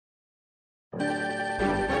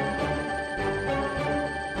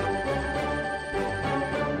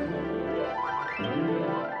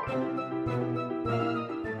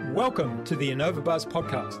Welcome to the InnovaBuzz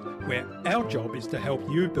podcast, where our job is to help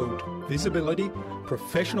you build visibility,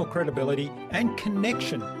 professional credibility, and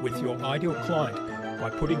connection with your ideal client by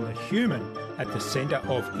putting the human at the center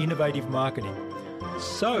of innovative marketing,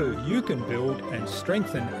 so you can build and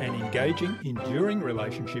strengthen an engaging, enduring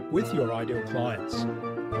relationship with your ideal clients.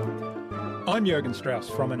 I'm Jürgen Strauss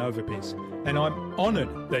from InnovaBiz, and I'm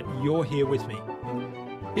honored that you're here with me.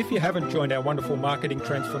 If you haven't joined our wonderful marketing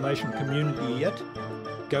transformation community yet,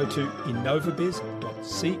 go to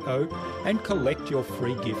innovabiz.co and collect your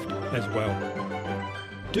free gift as well.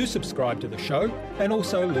 Do subscribe to the show and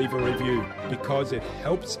also leave a review because it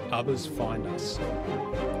helps others find us.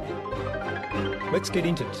 Let's get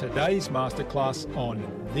into today's masterclass on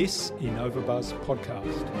this InnovaBuzz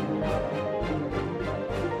podcast.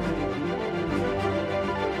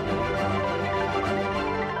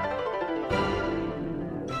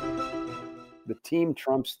 The team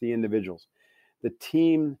trumps the individuals. The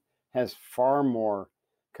team has far more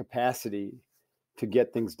capacity to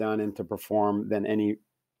get things done and to perform than any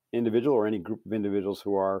individual or any group of individuals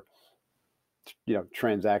who are,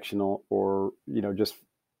 transactional or, just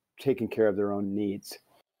taking care of their own needs.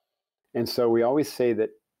 And so we always say that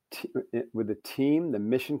with the team, the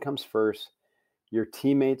mission comes first, your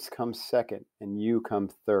teammates come second, and you come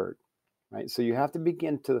third, right? So you have to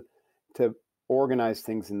begin to organize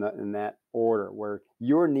things in that order where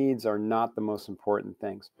your needs are not the most important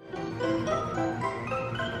things.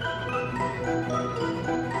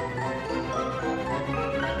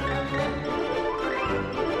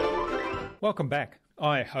 Welcome back.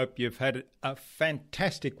 I hope you've had a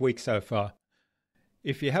fantastic week so far.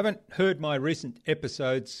 If you haven't heard my recent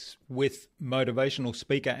episodes with motivational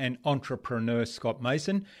speaker and entrepreneur Scott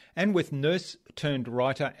Mason and with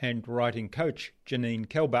nurse-turned-writer and writing coach Janine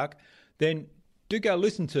Kelbach, then do go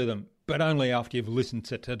listen to them, but only after you've listened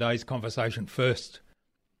to today's conversation first.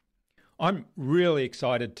 I'm really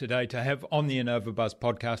excited today to have on the InnovaBuzz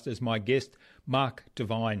podcast as my guest, Mark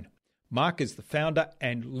Devine. Mark is the founder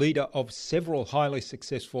and leader of several highly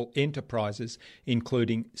successful enterprises,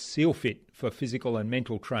 including SEALFIT for physical and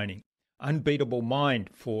mental training, Unbeatable Mind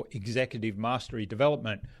for executive mastery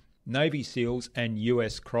development, Navy SEALs, and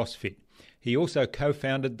US CrossFit. He also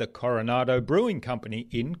co-founded the Coronado Brewing Company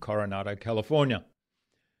in Coronado, California.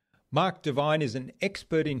 Mark Devine is an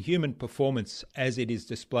expert in human performance as it is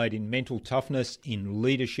displayed in mental toughness, in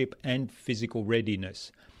leadership, and physical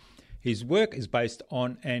readiness. His work is based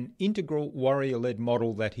on an integral warrior-led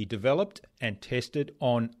model that he developed and tested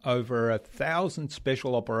on over 1,000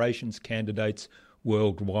 special operations candidates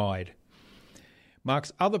worldwide.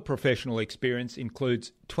 Mark's other professional experience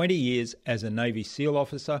includes 20 years as a Navy SEAL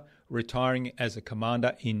officer, retiring as a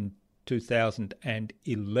commander in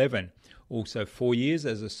 2011. Also 4 years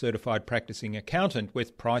as a certified practicing accountant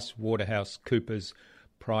with PricewaterhouseCoopers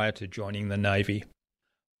prior to joining the Navy.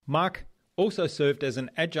 Mark also served as an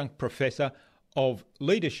adjunct professor of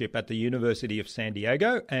leadership at the University of San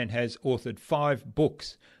Diego and has authored 5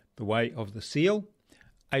 books: The Way of the SEAL,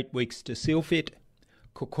 8 Weeks to SEALFIT,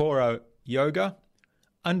 Kokoro Yoga,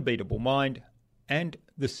 Unbeatable Mind, and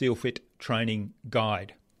the SEALFIT Training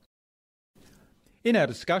Guide. In our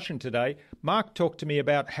discussion today, Mark talked to me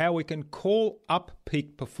about how we can call up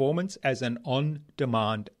peak performance as an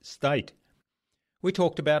on-demand state. We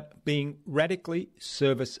talked about being radically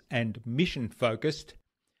service and mission-focused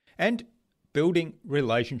and building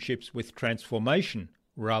relationships with transformation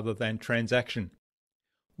rather than transaction.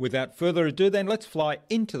 Without further ado, then, let's fly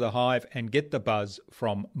into the hive and get the buzz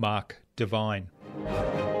from Mark Devine.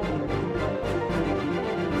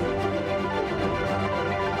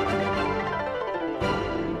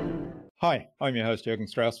 Hi, I'm your host Jürgen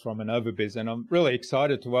Strauss from InnovaBiz, and I'm really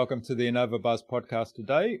excited to welcome to the InnovaBuzz podcast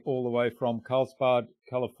today, all the way from Carlsbad,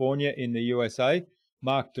 California in the USA,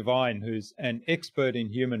 Mark Devine, who's an expert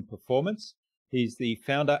in human performance. He's the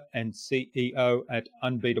founder and CEO at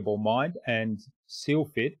Unbeatable Mind and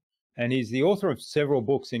SEALFIT, and he's the author of several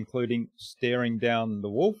books, including Staring Down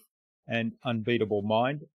the Wolf and Unbeatable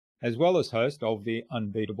Mind, as well as host of the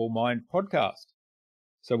Unbeatable Mind podcast.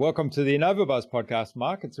 So welcome to the InnovaBuzz podcast,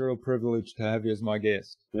 Mark. It's a real privilege to have you as my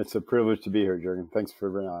guest. It's a privilege to be here, Jürgen. Thanks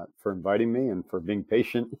for inviting me and for being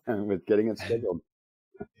patient with getting it scheduled.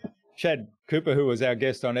 Chad Cooper, who was our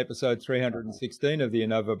guest on episode 316 of the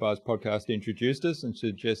InnovaBuzz podcast, introduced us and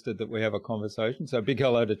suggested that we have a conversation. So big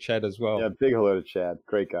hello to Chad as well. Yeah, big hello to Chad.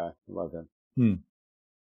 Great guy. Love him.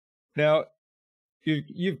 Now,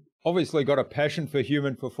 you've obviously got a passion for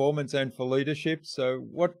human performance and for leadership. So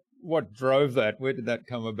what drove that? Where did that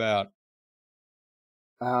come about?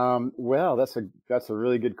 Well, that's a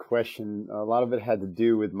really good question. A lot of it had to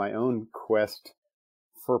do with my own quest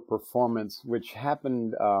for performance, which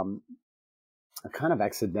happened kind of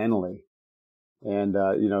accidentally. And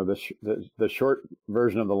the short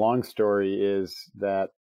version of the long story is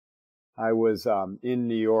that I was in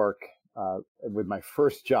New York with my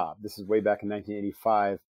first job. This is way back in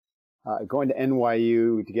 1985. Going to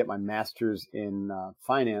NYU to get my master's in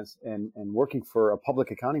finance and working for a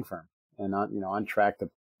public accounting firm, and on track to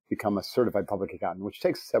become a certified public accountant, which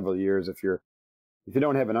takes several years if you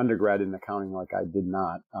don't have an undergrad in accounting like I did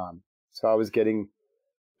not. So I was going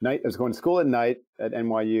to school at night at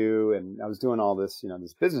NYU, and I was doing all this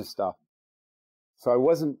this business stuff. So I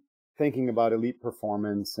wasn't thinking about elite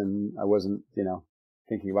performance, and I wasn't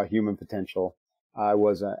thinking about human potential. I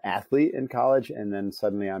was an athlete in college, and then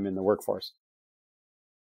suddenly I'm in the workforce.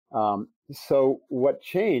 So what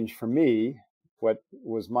changed for me, what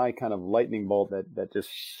was my kind of lightning bolt that just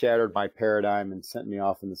shattered my paradigm and sent me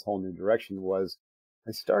off in this whole new direction, was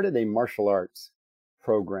I started a martial arts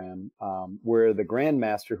program where the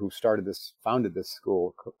grandmaster who founded this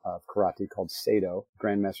school of karate called Seido,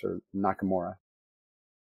 Grandmaster Nakamura,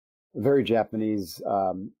 a very Japanese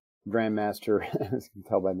grandmaster, as you can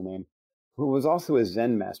tell by the name, who was also a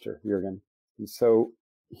Zen master, Jürgen. And so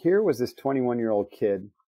here was this 21-year-old kid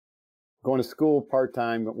going to school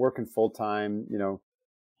part-time, working full-time,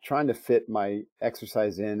 trying to fit my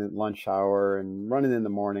exercise in at lunch hour and running in the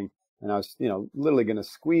morning. And I was, literally going to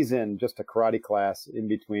squeeze in just a karate class in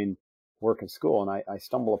between work and school. And I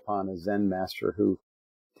stumble upon a Zen master who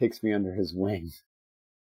takes me under his wing.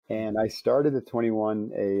 And I started at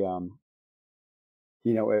 21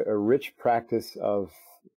 a rich practice of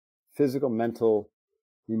physical, mental,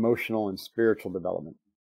 emotional, and spiritual development.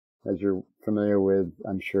 As you're familiar with,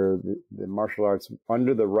 I'm sure, the martial arts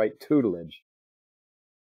under the right tutelage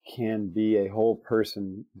can be a whole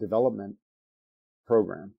person development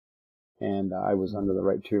program. And I was under the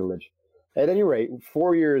right tutelage. At any rate,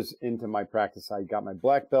 4 years into my practice, I got my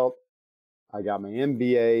black belt, I got my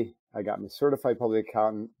MBA, I got my certified public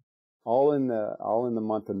accountant, all in the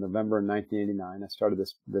month of November 1989. I started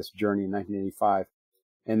this journey in 1985.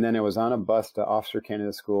 And then I was on a bus to Officer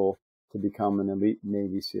Candidate School to become an elite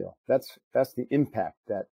Navy SEAL. That's the impact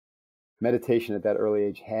that meditation at that early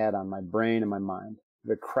age had on my brain and my mind.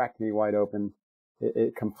 It cracked me wide open.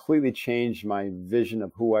 It completely changed my vision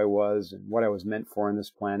of who I was and what I was meant for on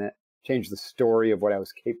this planet, changed the story of what I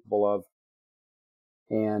was capable of.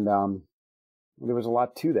 And there was a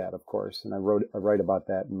lot to that, of course. And I write about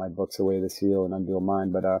that in my books, The Way of the SEAL and Unveil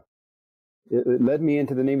Mind. But it led me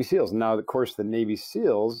into the Navy SEALs. Now, of course, the Navy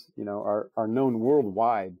SEALs, are known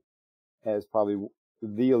worldwide as probably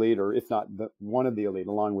the elite, or if not one of the elite,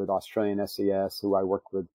 along with Australian SES, who I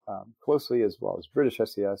worked with closely, as well as British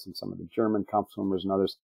SES and some of the German comp swimmers and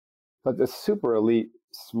others. But the super elite,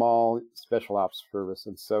 small special ops service.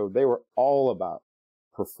 And so they were all about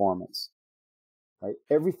performance, right?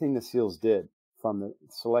 Everything the SEALs did, from the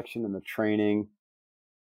selection and the training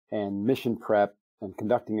and mission prep and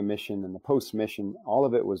conducting a mission and the post-mission, all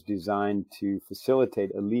of it was designed to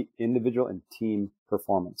facilitate elite individual and team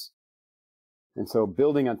performance. And so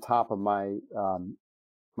building on top of my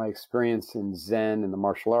experience in Zen and the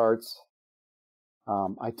martial arts,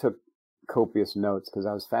 I took copious notes because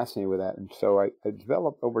I was fascinated with that. And so I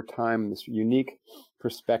developed over time this unique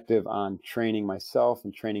perspective on training myself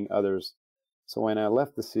and training others. So when I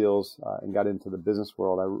left the SEALs and got into the business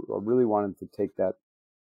world, I really wanted to take that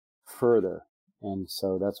further. And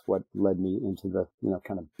so that's what led me into the,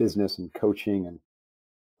 kind of business and coaching and,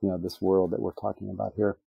 this world that we're talking about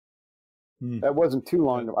here. That wasn't too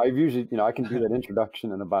long. I usually, I can do that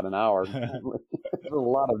introduction in about an hour. There's a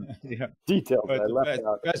lot of details that I left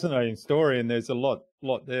out. Fascinating story, and there's a lot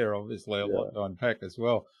there, obviously, a lot to unpack as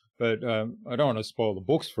well. But I don't want to spoil the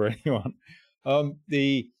books for anyone.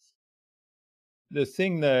 The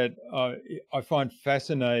thing that I find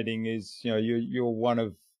fascinating is, you're one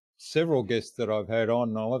of several guests that I've had on,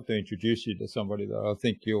 and I'll have to introduce you to somebody that I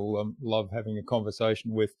think you'll love having a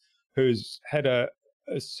conversation with, who's had a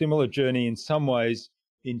similar journey in some ways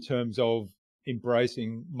in terms of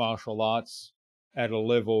embracing martial arts at a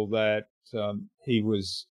level that he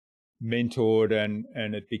was mentored and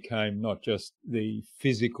it became not just the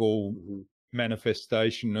physical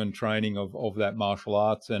manifestation and training of that martial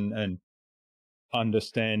arts and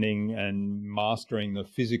understanding and mastering the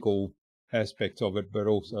physical aspects of it, but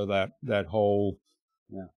also that whole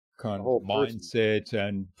kind of mindset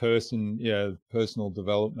and personal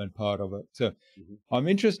development part of it. So I'm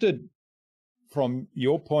interested from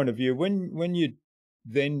your point of view, when you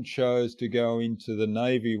then chose to go into the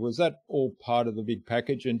Navy. Was that all part of the big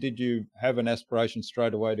package? And did you have an aspiration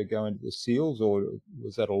straight away to go into the SEALs, or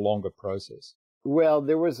was that a longer process? Well,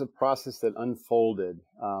 there was a process that unfolded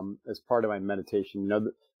as part of my meditation.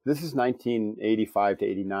 This is 1985 to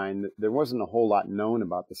 89. There wasn't a whole lot known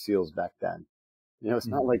about the SEALs back then. It's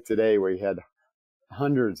not like today where you had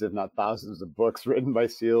hundreds, if not thousands, of books written by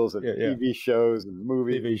SEALs and TV shows and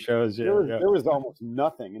movies. TV shows, there was almost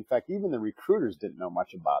nothing. In fact, even the recruiters didn't know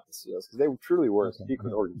much about the SEALs because they truly were a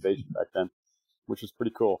secret organization back then, which was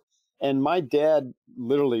pretty cool. And my dad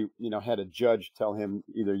literally, had a judge tell him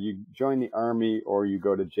either you join the Army or you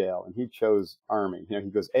go to jail. And he chose Army. He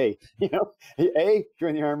goes, A, A,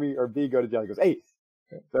 join the Army, or B, go to jail. He goes, A.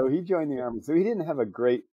 So he joined the Army. So he didn't have a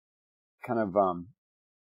great kind of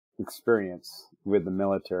experience with the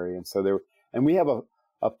military. And so we have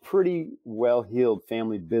a pretty well-heeled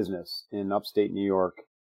family business in upstate New York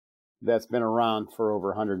that's been around for over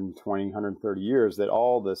 120, 130 years that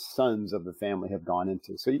all the sons of the family have gone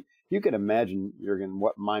into. So you can imagine, Jürgen,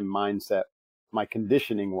 what my mindset, my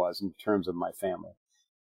conditioning was in terms of my family.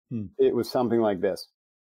 It was something like this.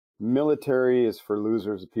 Military is for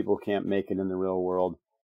losers. People can't make it in the real world.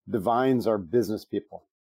 Divines are business people.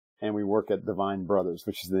 And we work at Divine Brothers,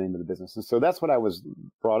 which is the name of the business. And so that's what I was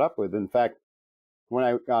brought up with. In fact, when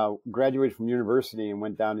I graduated from university and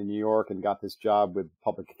went down to New York and got this job with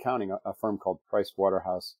public accounting, a firm called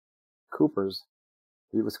PricewaterhouseCoopers,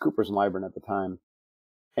 it was Coopers and Lybrand at the time,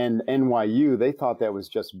 and NYU, they thought that was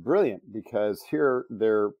just brilliant because here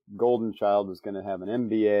their golden child was going to have an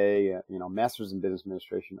MBA, Master's in Business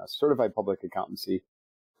Administration, a certified public accountancy,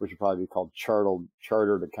 which would probably be called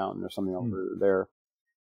chartered accountant or something over there.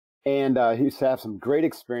 And he used to have some great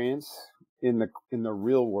experience in the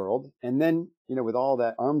real world. And then, with all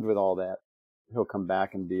that, armed with all that, he'll come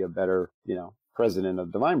back and be a better, president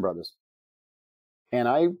of Divine Brothers. And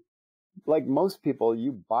I, like most people,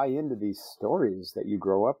 you buy into these stories that you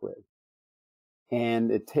grow up with.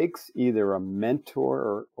 And it takes either a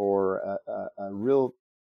mentor or a real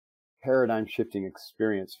paradigm shifting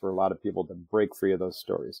experience for a lot of people to break free of those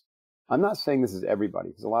stories. I'm not saying this is everybody,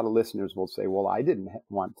 because a lot of listeners will say, well, I didn't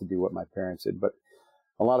want to do what my parents did. But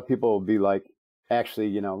a lot of people will be like,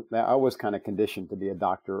 actually, I was kind of conditioned to be a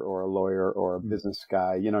doctor or a lawyer or a business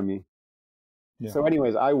guy. You know what I mean? Yeah. So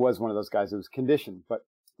anyways, I was one of those guys who was conditioned. But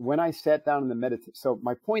when I sat down in the meditation, so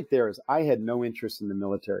my point there is I had no interest in the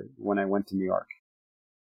military when I went to New York.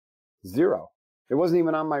 Zero. It wasn't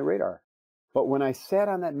even on my radar. But when I sat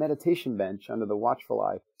on that meditation bench under the watchful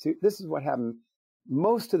eye, see, this is what happened.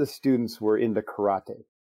 Most of the students were into karate,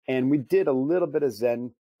 and we did a little bit of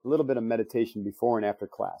Zen, a little bit of meditation before and after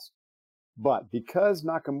class. But because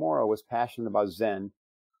Nakamura was passionate about Zen,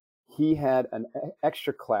 he had an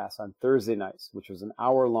extra class on Thursday nights, which was an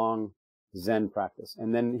hour-long Zen practice.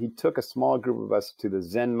 And then he took a small group of us to the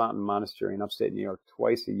Zen Mountain Monastery in upstate New York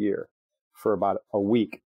twice a year for about a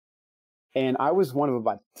week. And I was one of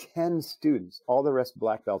about 10 students, all the rest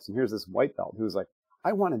black belts. And here's this white belt who was like,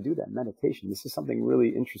 I want to do that meditation. This is something really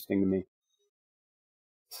interesting to me.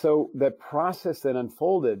 So that process that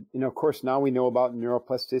unfolded, of course, now we know about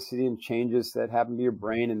neuroplasticity and changes that happen to your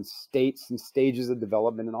brain and states and stages of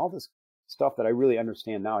development and all this stuff that I really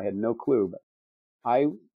understand now. I had no clue, but I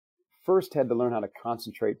first had to learn how to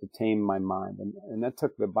concentrate to tame my mind. And that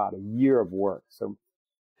took about a year of work. So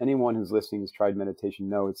anyone who's listening who's tried meditation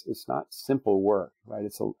knows it's not simple work,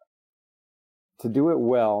 right? To do it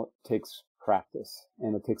well takes practice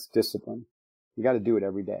and it takes discipline. You got to do it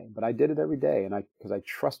every day. But I did it every day, and because I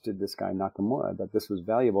trusted this guy Nakamura that this was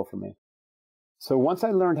valuable for me. So once I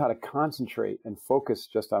learned how to concentrate and focus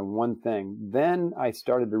just on one thing, then I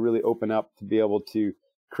started to really open up to be able to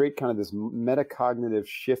create kind of this metacognitive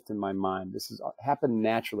shift in my mind. This has happened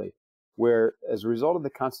naturally, where as a result of the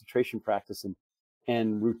concentration practice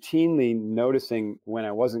and routinely noticing when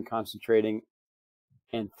I wasn't concentrating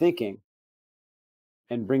and thinking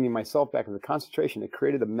and bringing myself back to the concentration, it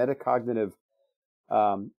created a metacognitive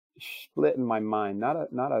split in my mind, not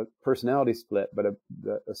a personality split, but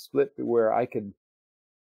a split where I could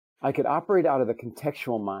operate out of the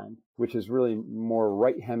contextual mind, which is really more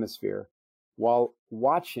right hemisphere, while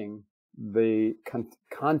watching the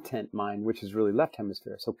content mind, which is really left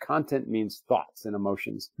hemisphere. So content means thoughts and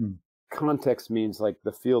emotions. Context means like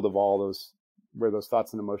the field of all those, where those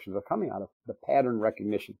thoughts and emotions are coming out of, the pattern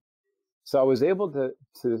recognition. So I was able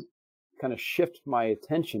to kind of shift my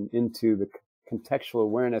attention into the contextual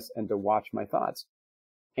awareness and to watch my thoughts.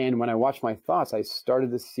 And when I watched my thoughts, I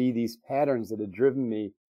started to see these patterns that had driven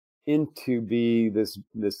me into be this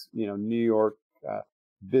New York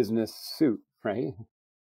business suit, right?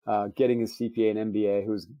 getting his CPA and MBA,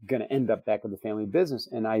 who was going to end up back with the family business.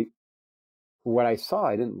 And what I saw,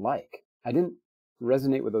 I didn't like. I didn't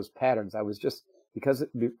resonate with those patterns. I was just, because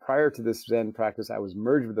prior to this Zen practice, I was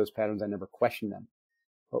merged with those patterns. I never questioned them.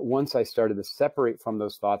 But once I started to separate from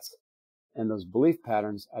those thoughts and those belief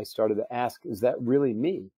patterns, I started to ask, is that really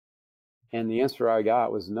me? And the answer I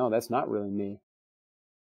got was, no, that's not really me.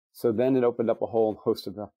 So then it opened up a whole host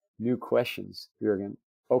of new questions, Jürgen.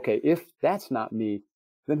 Okay, if that's not me,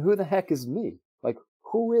 then who the heck is me? Like,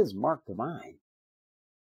 who is Mark Divine?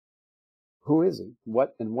 Who is he?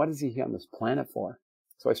 What is he here on this planet for?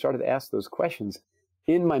 So I started to ask those questions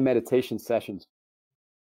in my meditation sessions.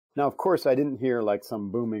 Now, of course, I didn't hear like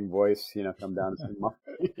some booming voice, come down and say, Mark,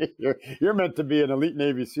 you're meant to be an elite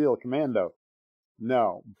Navy SEAL commando.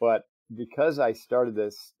 No, but because I started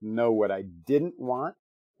to know what I didn't want,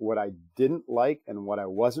 what I didn't like, and what I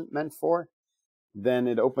wasn't meant for, then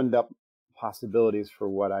it opened up possibilities for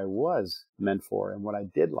what I was meant for and what I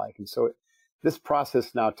did like. And so this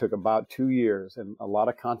process now took about 2 years and a lot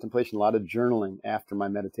of contemplation, a lot of journaling after my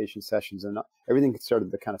meditation sessions, and everything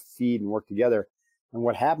started to kind of feed and work together. And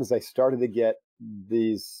what happens, I started to get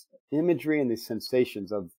these imagery and these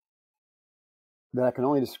sensations that I can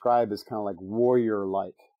only describe as kind of like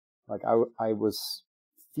warrior-like. Like I was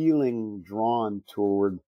feeling drawn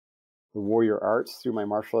toward the warrior arts through my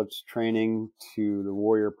martial arts training, to the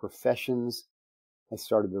warrior professions. I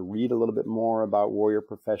started to read a little bit more about warrior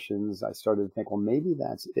professions. I started to think, well, maybe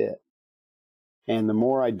that's it. And the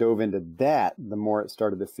more I dove into that, the more it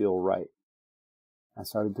started to feel right. I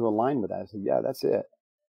started to align with that. I said, yeah, that's it.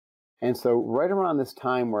 And so right around this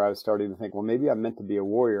time where I was starting to think, well, maybe I'm meant to be a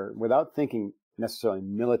warrior, without thinking necessarily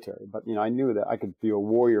military, but I knew that I could be a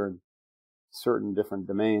warrior in certain different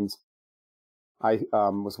domains. I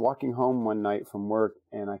was walking home one night from work,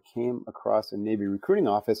 and I came across a Navy recruiting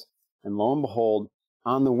office, and lo and behold,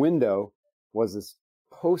 on the window was this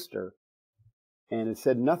poster, and it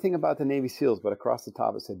said nothing about the Navy SEALs, but across the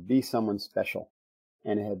top it said, "Be someone special."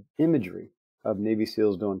 And it had imagery of Navy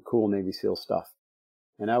SEALs doing cool Navy SEAL stuff.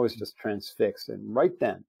 And I was just transfixed. And right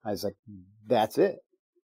then, I was like, that's it.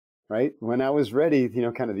 Right? When I was ready,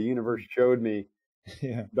 kind of the universe showed me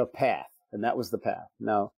the path, and that was the path.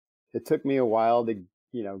 Now, it took me a while to,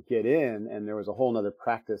 get in, and there was a whole nother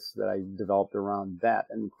practice that I developed around that,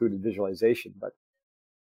 and included visualization. But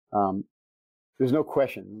there's no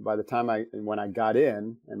question. By the time when I got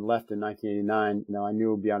in and left in 1989, I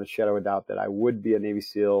knew beyond a shadow of a doubt that I would be a Navy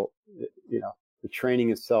SEAL. The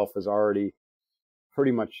training itself was already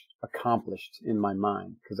pretty much accomplished in my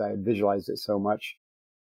mind because I had visualized it so much.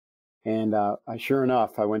 And sure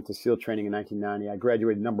enough, I went to SEAL training in 1990. I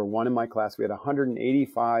graduated number 1 in my class. We had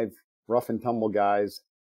 185 rough and tumble guys,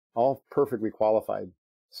 all perfectly qualified,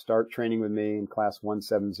 start training with me in class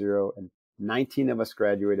 170. And 19 of us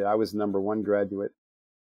graduated. I was number 1 graduate,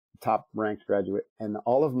 top ranked graduate. And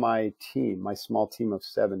all of my team, my small team of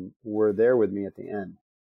 7, were there with me at the end.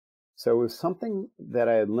 So it was something that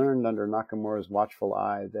I had learned under Nakamura's watchful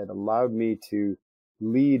eye that allowed me to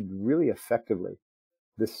lead really effectively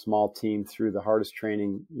this small team through the hardest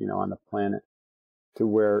training, on the planet, to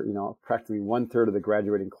where, practically 1/3 of the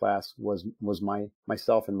graduating class was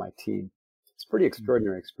myself and my team. It's a pretty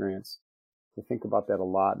extraordinary experience. I think about that a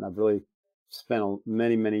lot, and I've really spent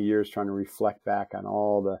many, many years trying to reflect back on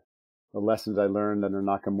all the lessons I learned under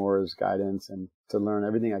Nakamura's guidance, and to learn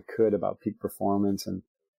everything I could about peak performance, and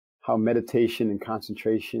how meditation and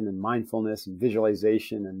concentration and mindfulness and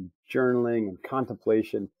visualization and journaling and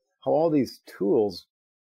contemplation, how all these tools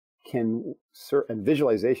can serve, and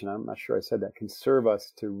visualization, I'm not sure I said that, can serve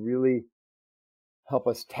us to really help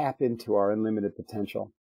us tap into our unlimited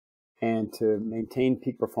potential and to maintain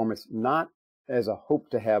peak performance, not as a hope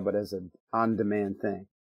to have, but as an on-demand thing.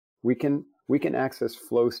 We can access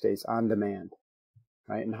flow states on demand,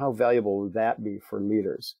 right? And how valuable would that be for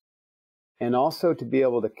leaders? And also to be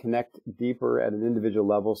able to connect deeper at an individual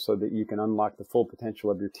level so that you can unlock the full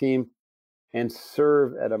potential of your team and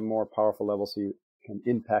serve at a more powerful level so you can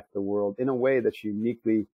impact the world in a way that's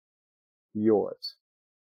uniquely yours.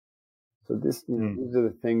 So these are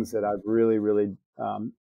the things that I've really, really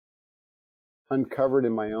uncovered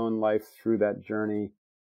in my own life through that journey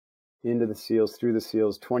into the SEALs, through the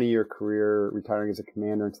SEALs, 20-year career, retiring as a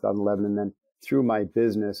commander in 2011, and then through my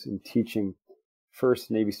business and teaching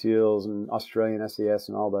first Navy SEALs and Australian SAS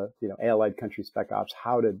and all the allied country spec ops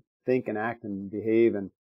how to think and act and behave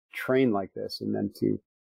and train like this, and then to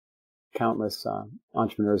countless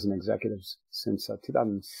entrepreneurs and executives since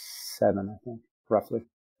 2007, I think, roughly.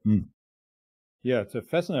 Mm. Yeah, it's a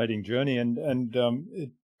fascinating journey, and it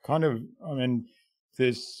kind of,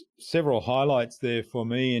 there's several highlights there for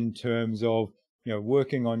me in terms of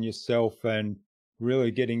working on yourself and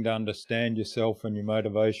really getting to understand yourself and your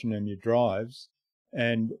motivation and your drives.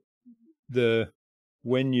 And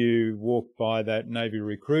when you walked by that Navy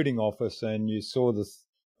recruiting office and you saw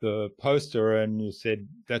the poster and you said,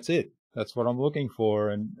 that's it, that's what I'm looking for.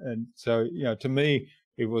 And so, to me,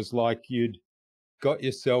 it was like you'd got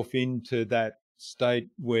yourself into that state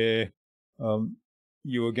where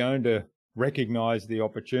you were going to recognize the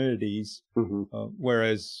opportunities,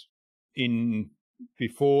 whereas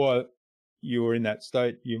before you were in that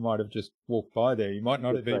state, you might have just walked by there. You might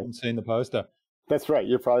not have even seen the poster. That's right.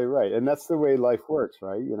 You're probably right. And that's the way life works,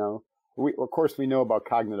 right? Of course, we know about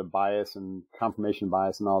cognitive bias and confirmation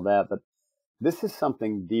bias and all that, but this is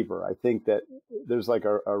something deeper. I think that there's like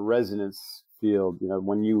a resonance field,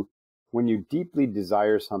 when you deeply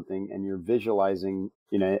desire something and you're visualizing,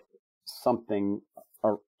 something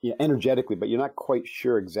energetically, but you're not quite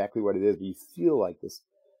sure exactly what it is, but you feel like this,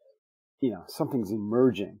 something's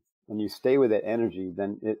emerging, and you stay with that energy,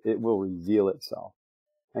 then it will reveal itself.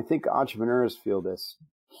 I think entrepreneurs feel this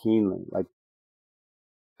keenly. Like,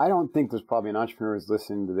 I don't think there's probably an entrepreneur who's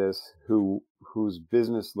listening to this whose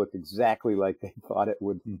business looked exactly like they thought it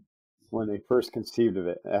would when they first conceived of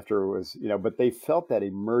it, after it was, but they felt that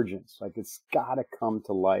emergence, like it's got to come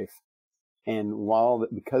to life. And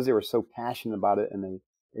because they were so passionate about it, and they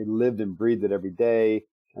lived and breathed it every day,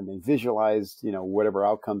 and they visualized, whatever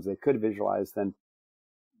outcomes they could visualize,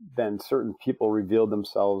 then certain people revealed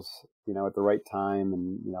themselves, at the right time,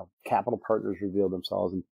 and, capital partners revealed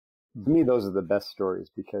themselves. And to me, those are the best stories,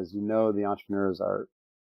 because, the entrepreneurs are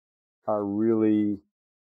really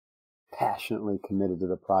passionately committed to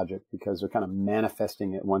the project, because they're kind of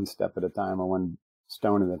manifesting it one step at a time, or one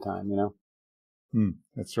stone at a time,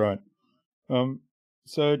 That's right.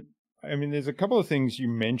 So, there's a couple of things you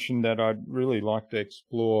mentioned that I'd really like to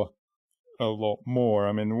explore a lot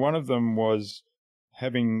more. One of them was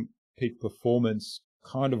having peak performance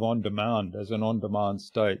kind of on demand, as an on-demand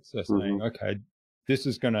state. So saying, okay, this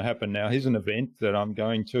is going to happen now. Here's an event that I'm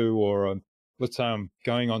going to, or let's say I'm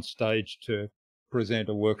going on stage to present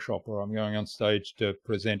a workshop, or I'm going on stage to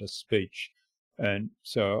present a speech. And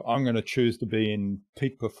so I'm going to choose to be in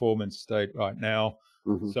peak performance state right now,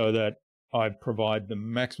 so that I provide the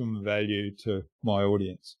maximum value to my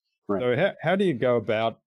audience. Right. So how do you go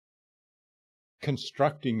about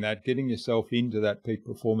constructing that, getting yourself into that peak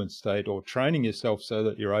performance state, or training yourself so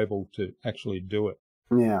that you're able to actually do it?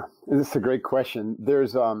 Yeah, this is a great question.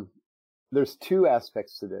 There's two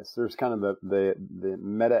aspects to this. There's kind of the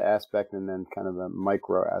meta aspect, and then kind of the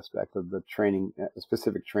micro aspect of the training,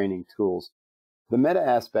 specific training tools. The meta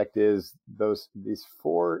aspect is these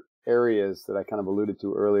four areas that I kind of alluded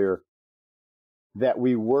to earlier, that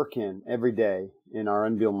we work in every day in our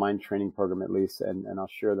Unveiled Mind training program, at least, and I'll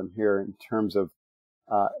share them here, in terms of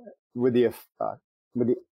with the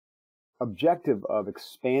objective of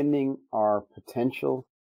expanding our potential,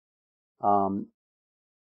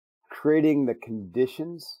 creating the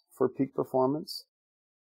conditions for peak performance,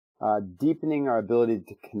 deepening our ability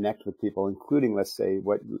to connect with people, including, let's say,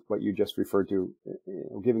 what you just referred to,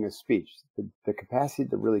 giving a speech, the capacity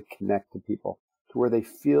to really connect to people to where they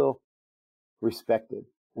feel respected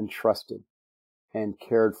and trusted and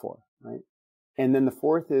cared for, right? And then the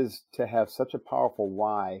fourth is to have such a powerful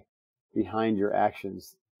why behind your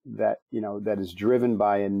actions that is driven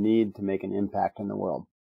by a need to make an impact in the world,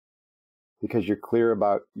 because you're clear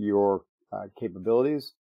about your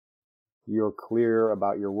capabilities, you're clear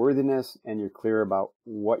about your worthiness, and you're clear about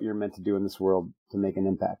what you're meant to do in this world to make an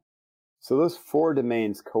impact. So those four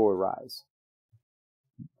domains co-arise.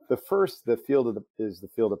 The first, is the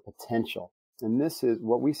field of potential. And this is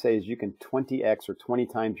what we say is you can 20x or 20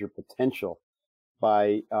 times your potential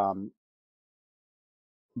by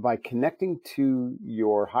connecting to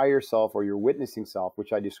your higher self, or your witnessing self,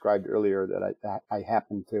 which I described earlier, that I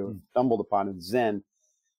happened to stumbled upon in Zen,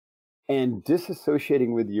 and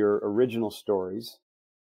disassociating with your original stories.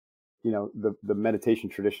 The meditation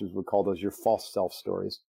traditions would call those your false self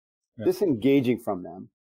stories. Yeah. Disengaging from them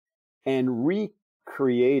and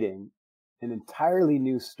recreating an entirely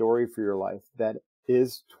new story for your life that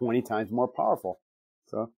is 20 times more powerful.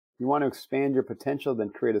 So you want to expand your potential, then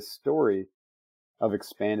create a story of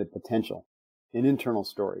expanded potential, an internal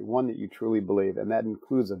story, one that you truly believe, and that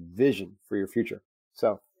includes a vision for your future.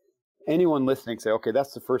 So anyone listening say, okay,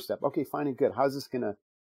 that's the first step. Okay, fine and good. How's this going to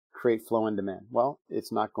create flow and demand? Well,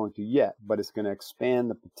 it's not going to yet, but it's going to expand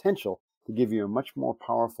the potential to give you a much more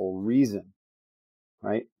powerful reason,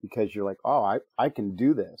 right? Because you're like, oh, I can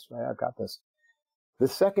do this, right? I've got this. The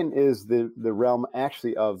second is the realm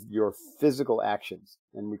actually of your physical actions,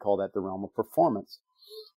 and we call that the realm of performance.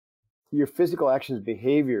 Your physical actions,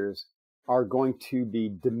 behaviors are going to be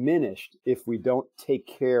diminished if we don't take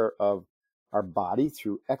care of our body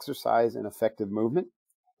through exercise and effective movement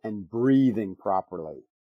and breathing properly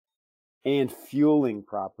and fueling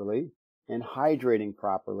properly and hydrating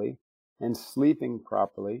properly and sleeping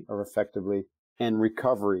properly or effectively and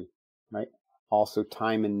recovery, right? Also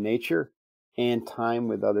time in nature and time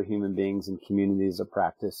with other human beings and communities of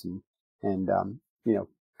practice and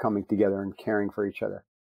coming together and caring for each other.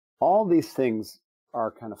 All these things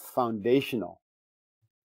are kind of foundational.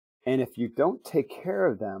 And if you don't take care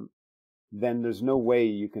of them, then there's no way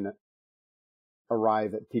you can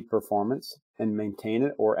arrive at peak performance and maintain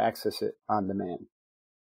it or access it on demand.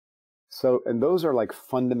 So, and those are like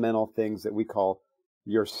fundamental things that we call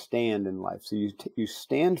your stand in life. So you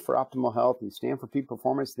stand for optimal health, you stand for peak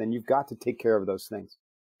performance, then you've got to take care of those things,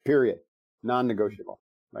 period. Non-negotiable,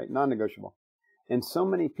 right? Non-negotiable. And so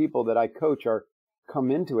many people that I coach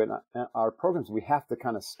come into it, our programs, we have to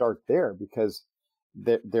kind of start there because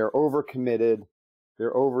they're overcommitted,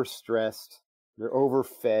 they're overstressed, they're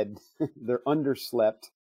overfed, they're underslept,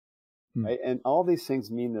 right? And all these things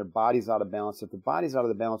mean their body's out of balance. If the body's out of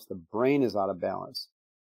the balance, the brain is out of balance.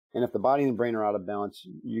 And if the body and the brain are out of balance,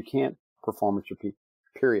 you can't perform at your peak,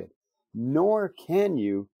 period. Nor can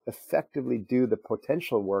you effectively do the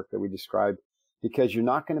potential work that we described, because you're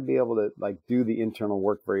not going to be able to do the internal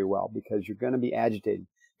work very well because you're going to be agitated.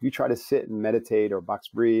 If you try to sit and meditate or box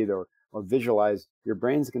breathe or visualize, your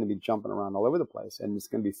brain's going to be jumping around all over the place, and it's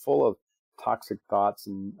going to be full of toxic thoughts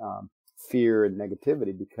and fear and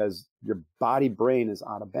negativity because your body brain is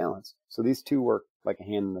out of balance. So these two work like a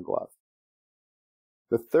hand in the glove.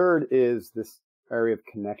 The third is this area of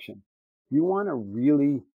connection. You want to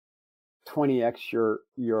really 20x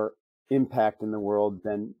your impact in the world,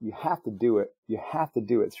 then you have to do it. You have to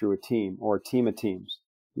do it through a team or a team of teams.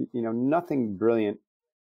 Nothing brilliant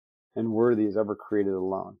and worthy is ever created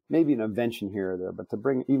alone. Maybe an invention here or there, but to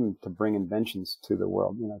bring inventions to the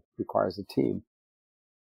world, requires a team.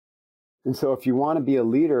 And so if you want to be a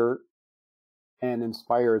leader and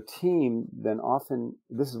inspire a team, then often,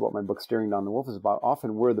 this is what my book Staring Down the Wolf is about,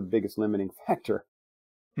 often we're the biggest limiting factor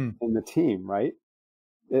in the team, right?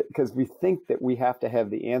 Because we think that we have to have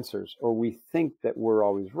the answers, or we think that we're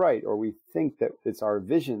always right, or we think that it's our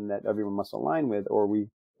vision that everyone must align with, or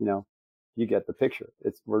you get the picture.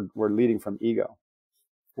 We're leading from ego.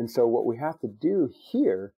 And so what we have to do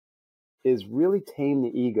here is really tame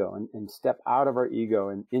the ego and step out of our ego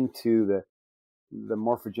and into the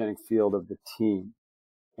morphogenic field of the team.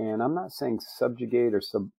 And I'm not saying subjugate or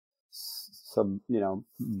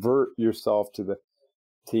vert yourself to the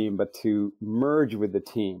team, but to merge with the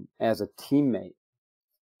team as a teammate,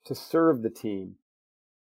 to serve the team,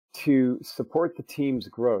 to support the team's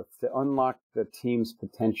growth, to unlock the team's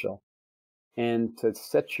potential, and to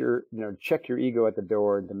check your ego at the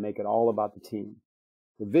door and to make it all about the team.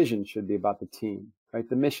 The vision should be about the team, right?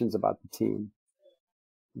 The mission's about the team.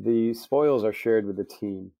 The spoils are shared with the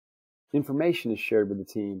team. Information is shared with the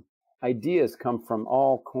team. Ideas come from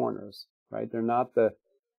all corners, right? They're not they're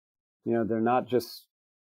not just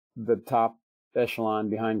the top echelon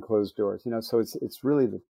behind closed doors, so it's really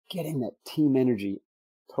getting that team energy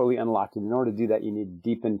totally unlocked. And in order to do that, you need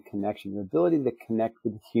deepened connection, the ability to connect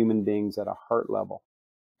with human beings at a heart level,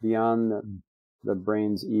 beyond the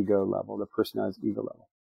brain's ego level, the personality's ego level.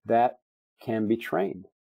 That can be trained,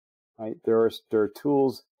 right? There are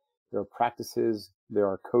tools, there are practices, there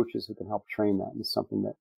are coaches who can help train that. And it's something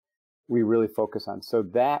that we really focus on. So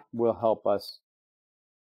that will help us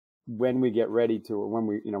when we get ready to, or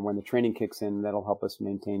when the training kicks in, that'll help us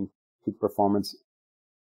maintain peak performance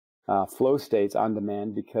flow states on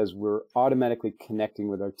demand, because we're automatically connecting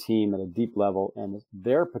with our team at a deep level, and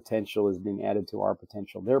their potential is being added to our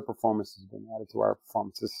potential. Their performance is being added to our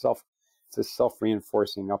performance. It's a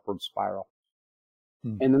self-reinforcing upward spiral.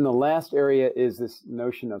 And then the last area is this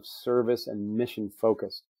notion of service and mission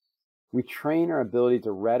focus. We train our ability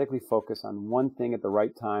to radically focus on one thing at the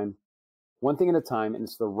right time, one thing at a time, and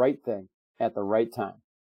it's the right thing at the right time.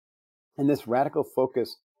 And this radical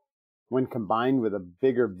focus, when combined with a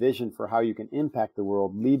bigger vision for how you can impact the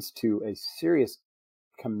world, leads to a serious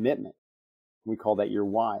commitment. We call that your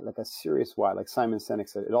why, like a serious why. Like Simon Sinek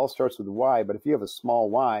said, it all starts with why, but if you have a small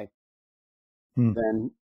why,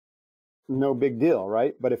 then no big deal,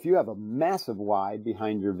 right? But if you have a massive why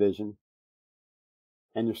behind your vision,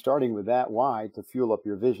 and you're starting with that why to fuel up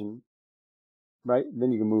your vision, right,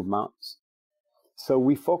 then you can move mountains. So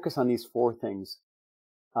we focus on these four things: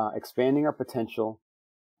 expanding our potential,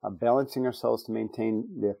 balancing ourselves to maintain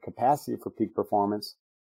the capacity for peak performance,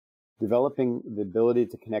 developing the ability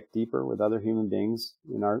to connect deeper with other human beings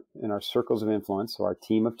in our circles of influence, so our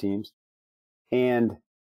team of teams, and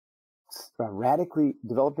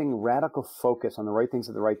developing radical focus on the right things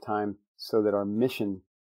at the right time so that our mission,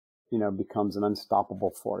 becomes an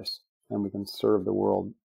unstoppable force and we can serve the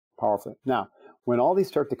world powerfully. Now, when all these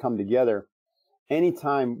start to come together,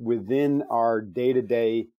 anytime within our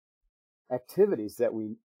day-to-day activities that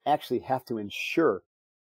we actually have to ensure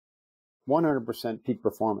 100% peak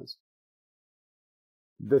performance,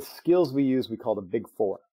 the skills we use, we call the big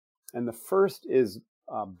four. And the first is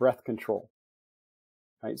breath control.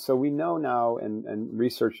 Right? So we know now, and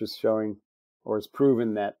research is showing or has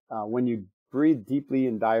proven that when you breathe deeply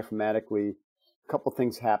and diaphragmatically, a couple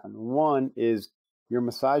things happen. One is you're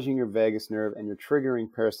massaging your vagus nerve and you're triggering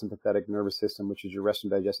parasympathetic nervous system, which is your rest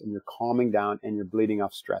and digest, and you're calming down and you're bleeding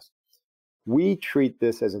off stress. We treat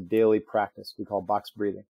this as a daily practice. We call box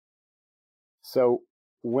breathing. So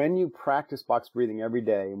when you practice box breathing every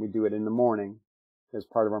day, and we do it in the morning as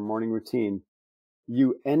part of our morning routine,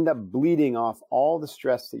 you end up bleeding off all the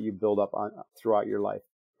stress that you build up throughout your life,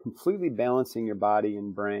 completely balancing your body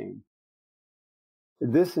and brain.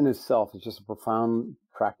 This in itself is just a profound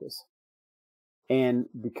practice. And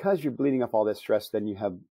because you're bleeding off all that stress, then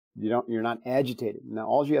you're not agitated. Now,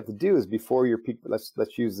 all you have to do is before your peak, let's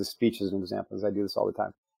use the speech as an example, as I do this all the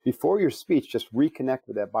time. Before your speech, just reconnect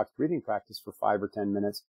with that box breathing practice for 5 or 10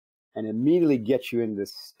 minutes and immediately get you into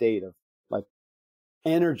this state of like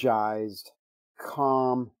energized,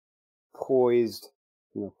 calm, poised,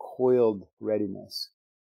 coiled readiness,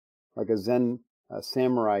 like a Zen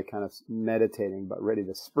samurai kind of meditating, but ready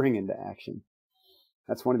to spring into action.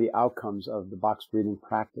 That's one of the outcomes of the box breathing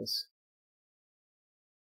practice.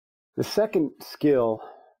 The second skill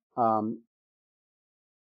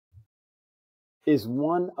is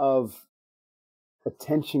one of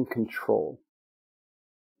attention control,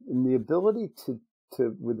 and the ability to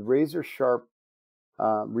with razor sharp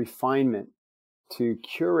refinement, to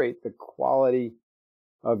curate the quality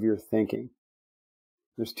of your thinking.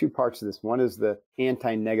 There's 2 parts of this. One is the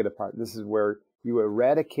anti-negative part. This is where you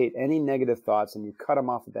eradicate any negative thoughts and you cut them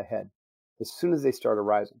off at the head as soon as they start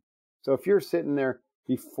arising. So if you're sitting there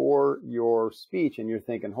before your speech and you're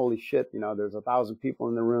thinking, holy shit, there's 1,000 people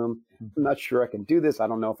in the room. I'm not sure I can do this. I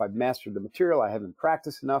don't know if I've mastered the material. I haven't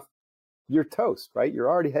practiced enough. You're toast, right? You're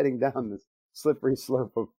already heading down this slippery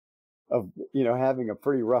slope of having a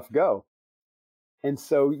pretty rough go. And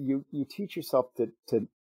so you teach yourself to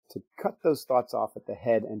cut those thoughts off at the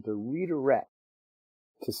head and to redirect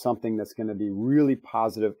to something that's going to be really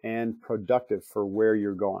positive and productive for where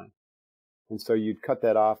you're going. And so you'd cut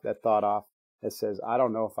that thought off that says, I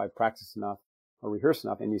don't know if I practiced enough or rehearsed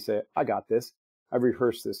enough. And you say, I got this. I've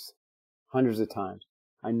rehearsed this hundreds of times.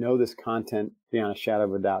 I know this content beyond a shadow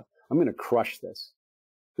of a doubt. I'm going to crush this.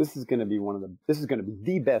 This is going to be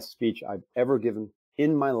the best speech I've ever given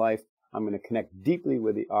in my life. I'm going to connect deeply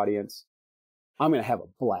with the audience. I'm going to have a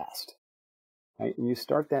blast. Right? And you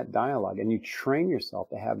start that dialogue and you train yourself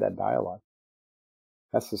to have that dialogue.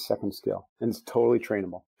 That's the second skill. And it's totally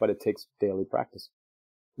trainable, but it takes daily practice.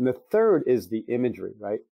 And the third is the imagery,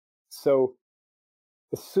 right? So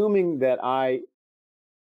assuming that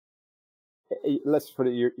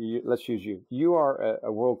let's use you. You are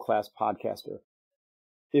a world-class podcaster.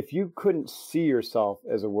 If you couldn't see yourself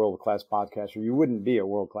as a world-class podcaster, you wouldn't be a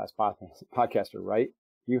world-class podcaster, right?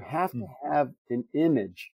 You have to have an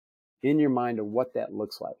image in your mind of what that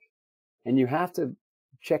looks like. And you have to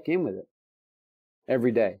check in with it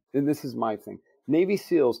every day. And this is my thing. Navy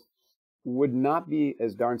SEALs would not be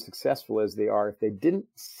as darn successful as they are if they didn't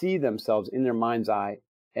see themselves in their mind's eye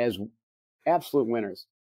as absolute winners,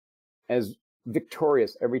 as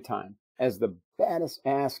victorious every time, as the baddest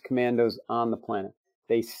ass commandos on the planet.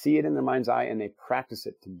 They see it in their mind's eye and they practice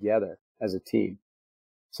it together as a team.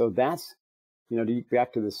 So that's, to get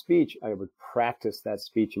back to the speech, I would practice that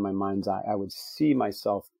speech in my mind's eye. I would see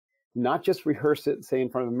myself, not just rehearse it, say in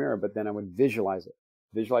front of a mirror, but then I would visualize it.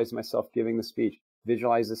 Visualize myself giving the speech.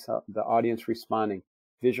 Visualize the audience responding.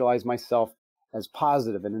 Visualize myself as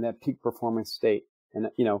positive and in that peak performance state. And,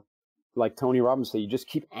 like Tony Robbins said, you just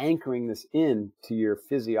keep anchoring this in to your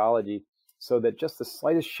physiology so that just the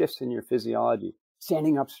slightest shifts in your physiology,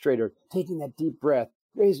 standing up straighter, taking that deep breath,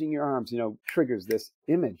 raising your arms, triggers this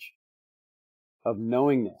image of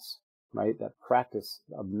knowingness, right? That practice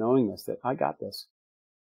of knowingness that I got this.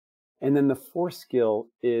 And then the fourth skill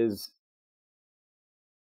is,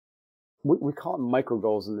 we call it micro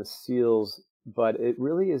goals in the SEALs, but it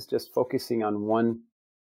really is just focusing on one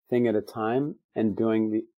thing at a time and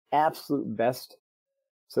doing the absolute best.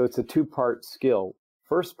 So it's a 2-part skill.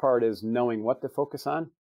 First part is knowing what to focus on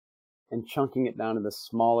and chunking it down to the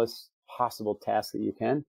smallest possible task that you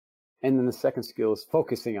can. And then the second skill is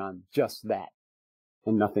focusing on just that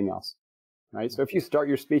and nothing else. right? So if you start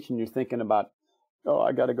your speech and you're thinking about, oh,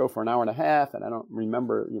 I got to go for an hour and a half and I don't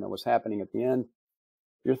remember, what's happening at the end,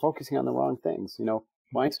 you're focusing on the wrong things.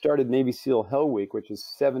 When I started Navy SEAL Hell Week, which is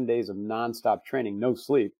 7 days of nonstop training, no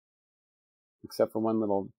sleep, except for one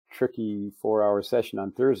little tricky 4-hour session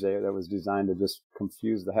on Thursday that was designed to just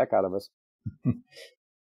confuse the heck out of us.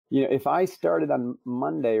 If I started on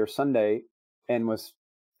Monday or Sunday and was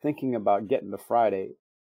thinking about getting to Friday,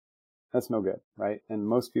 that's no good, right? And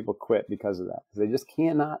most people quit because of that. They just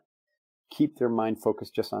cannot keep their mind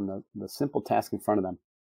focused just on the simple task in front of them.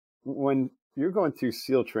 When you're going through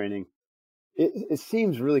SEAL training, it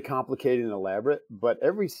seems really complicated and elaborate, but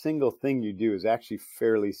every single thing you do is actually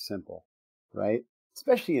fairly simple, right?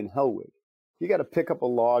 Especially in Hell Week. You got to pick up a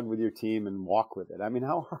log with your team and walk with it. I mean,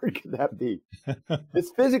 how hard could that be?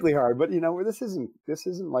 It's physically hard, but this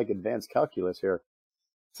isn't like advanced calculus here.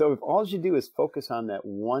 So if all you do is focus on that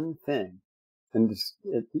one thing, and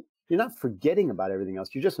you're not forgetting about everything else,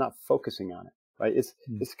 you're just not focusing on it, right?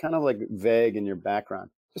 It's kind of like vague in your background.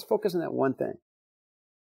 Just focus on that one thing.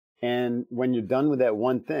 And when you're done with that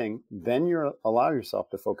one thing, then you allow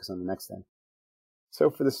yourself to focus on the next thing.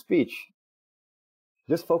 So for the speech,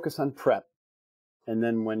 just focus on prep. And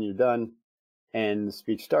then when you're done and the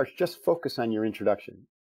speech starts, just focus on your introduction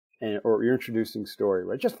or your introducing story,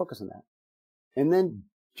 right? Just focus on that. And then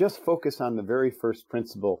just focus on the very first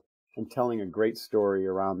principle and telling a great story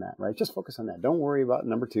around that, right? Just focus on that. Don't worry about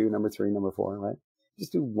number 2, number 3, number 4, right?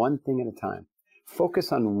 Just do one thing at a time.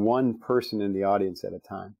 Focus on one person in the audience at a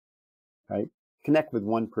time, right? Connect with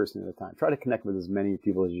one person at a time. Try to connect with as many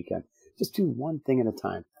people as you can. Just do one thing at a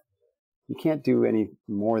time. You can't do any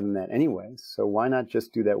more than that anyway. So why not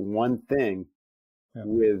just do that one thing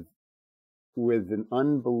with an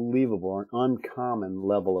unbelievable or an uncommon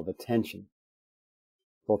level of attention,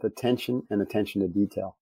 both attention and attention to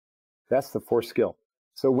detail. That's the 4th skill.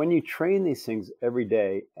 So when you train these things every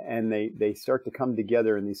day and they start to come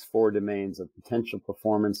together in these 4 domains of potential,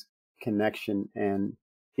 performance, connection, and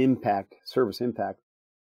impact, service impact,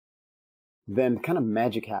 then kind of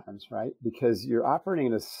magic happens, right? Because you're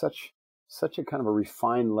operating at such a kind of a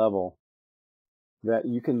refined level that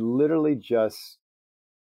you can literally just,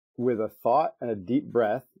 with a thought and a deep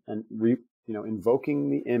breath and invoking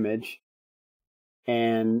the image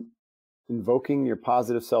and invoking your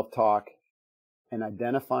positive self-talk and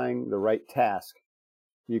identifying the right task,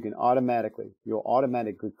 you'll automatically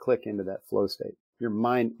click into that flow state. Your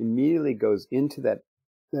mind immediately goes into that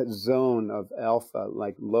zone of alpha,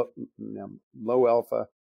 like low alpha,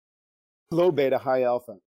 low beta, high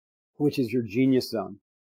alpha, which is your genius zone.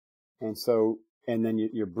 And then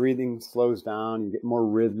your breathing slows down, you get more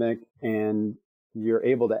rhythmic, and you're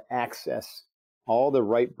able to access all the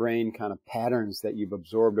right brain kind of patterns that you've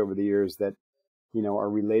absorbed over the years that, are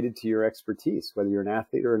related to your expertise, whether you're an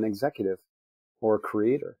athlete or an executive or a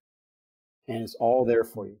creator. And it's all there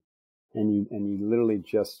for you. And you literally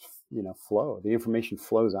just, flow. The information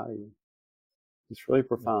flows out of you. It's really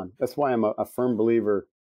profound. That's why I'm a firm believer.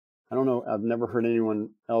 I don't know, I've never heard anyone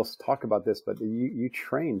else talk about this, but you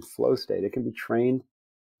train flow state. It can be trained,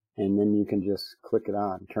 and then you can just click it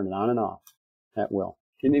on, turn it on and off at will.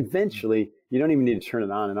 And eventually, you don't even need to turn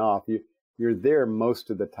it on and off. You're there most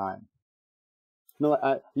of the time.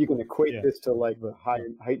 You can equate this to like the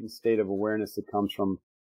heightened state of awareness that comes from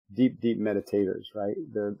deep meditators, right?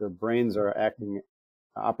 Their brains are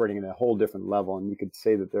operating at a whole different level, and you could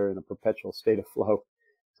say that they're in a perpetual state of flow.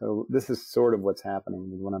 So this is sort of what's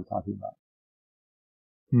happening with what I'm talking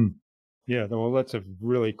about. Yeah, well, that's a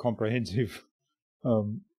really comprehensive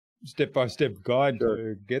step-by-step guide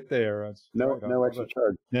to get there. No extra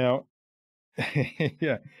charge. Now,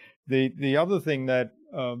 yeah, the other thing that,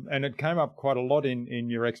 and it came up quite a lot in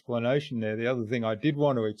your explanation there, the other thing I did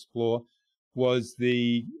want to explore was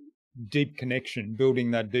the deep connection,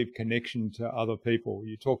 building that deep connection to other people.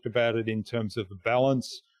 You talked about it in terms of the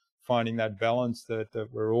balance, finding that balance that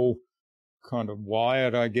we're all kind of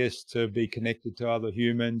wired, I guess, to be connected to other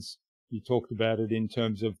humans. You talked about it in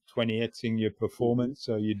terms of 20xing your performance.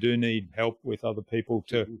 So you do need help with other people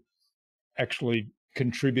to actually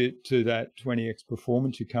contribute to that 20x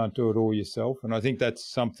performance. You can't do it all yourself. And I think that's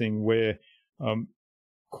something where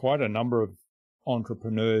quite a number of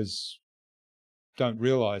entrepreneurs don't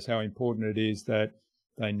realize how important it is that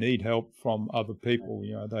they need help from other people.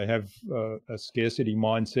 They have a scarcity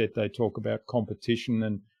mindset. They talk about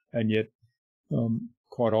competition, and yet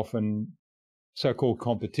quite often so-called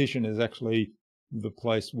competition is actually the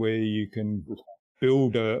place where you can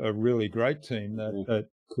build a really great team that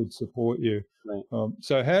could support you. Right.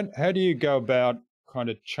 So how do you go about kind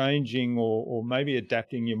of changing or maybe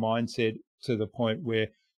adapting your mindset to the point where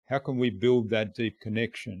how can we build that deep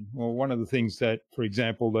connection? Well, one of the things that, for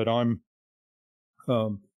example, that I'm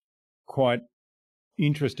quite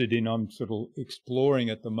interested in, I'm sort of exploring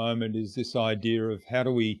at the moment, is this idea of how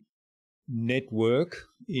do we network,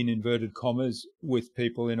 in inverted commas, with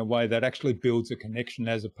people in a way that actually builds a connection,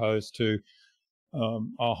 as opposed to,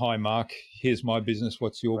 oh, hi, Mark, here's my business,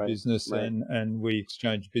 what's your business? Right. And we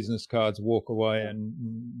exchange business cards, walk away,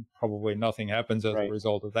 and probably nothing happens as a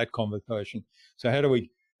result of that conversation. So how do we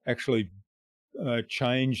actually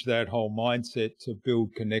change that whole mindset to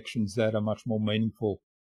build connections that are much more meaningful?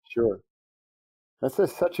 Sure. That's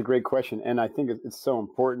such a great question, and I think it's so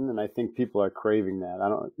important, and I think people are craving that. I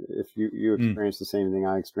don't know if you experience the same thing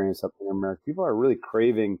I experienced up in America. People are really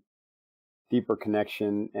craving deeper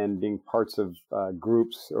connection and being parts of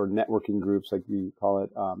groups or networking groups, like you call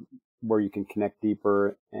it, where you can connect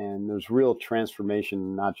deeper, and there's real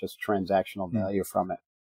transformation, not just transactional value from it.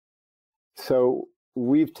 So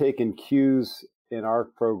we've taken cues in our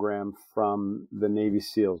program from the Navy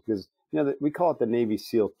SEALs, because we call it the Navy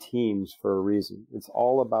SEAL teams for a reason. It's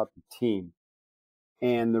all about the team.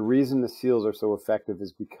 And the reason the SEALs are so effective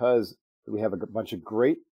is because we have a bunch of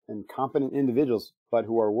great and competent individuals, but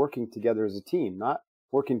who are working together as a team, not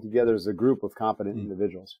working together as a group of competent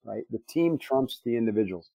individuals, right? The team trumps the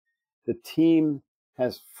individuals. The team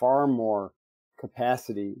has far more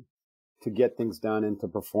capacity to get things done and to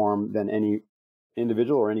perform than any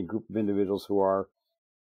individual or any group of individuals who are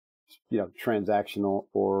transactional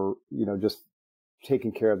or, just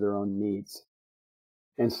taking care of their own needs.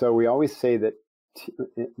 And so we always say that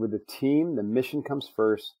with a team, the mission comes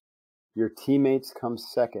first, your teammates come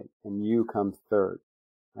second, and you come third,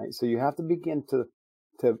 right? So you have to begin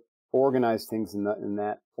to organize things in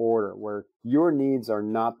that order, where your needs are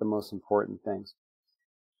not the most important things.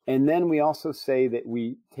 And then we also say that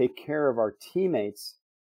we take care of our teammates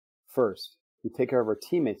first. We take care of our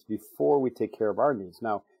teammates before we take care of our needs.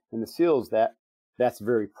 Now, in the SEALs, that's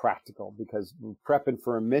very practical, because we're prepping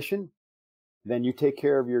for a mission. Then you take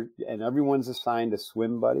care of and everyone's assigned a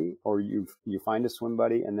swim buddy, or you find a swim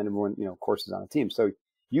buddy, and then everyone, of course, is on a team. So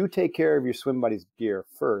you take care of your swim buddy's gear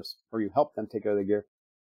first, or you help them take care of their gear,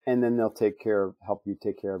 and then they'll help you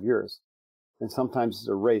take care of yours. And sometimes it's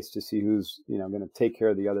a race to see who's, going to take care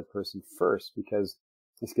of the other person first, because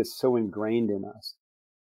this gets so ingrained in us.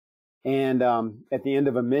 And at the end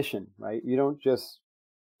of a mission, right, you don't just,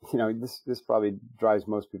 this probably drives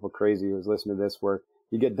most people crazy who's listening to this, where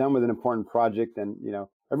you get done with an important project and,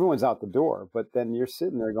 everyone's out the door, but then you're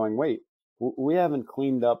sitting there going, wait, we haven't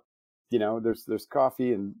cleaned up, there's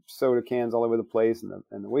coffee and soda cans all over the place,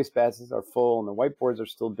 and the waste baskets are full, and the whiteboards are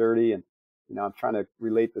still dirty. And, I'm trying to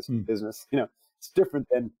relate this to business. It's different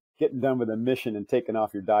than getting done with a mission and taking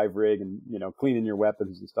off your dive rig and, cleaning your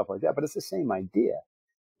weapons and stuff like that. But it's the same idea.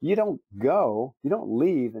 You don't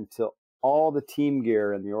leave until all the team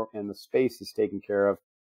gear and the space is taken care of,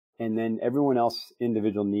 and then everyone else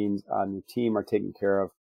individual needs on your team are taken care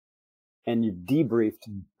of, and you've debriefed,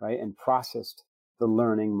 right, and processed the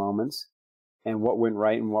learning moments and what went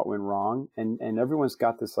right and what went wrong, and everyone's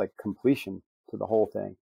got this like completion to the whole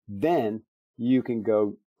thing. Then you can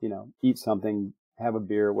go, eat something, have a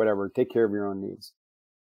beer, whatever, take care of your own needs.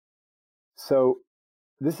 So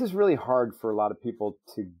this is really hard for a lot of people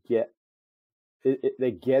to get.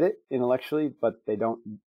 They get it intellectually, but they don't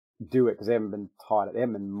do it because they haven't been taught it. They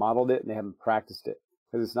haven't been modeled it, and they haven't practiced it,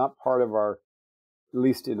 because it's not part of our, at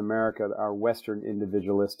least in America, our Western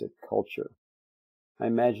individualistic culture. I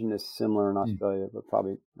imagine it's similar in Australia, but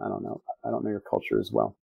probably, I don't know. I don't know your culture as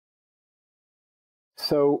well.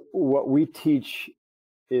 So what we teach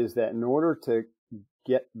is that in order to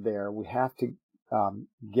get there, we have to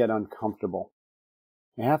get uncomfortable.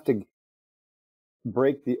 We have to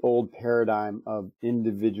break the old paradigm of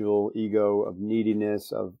individual ego, of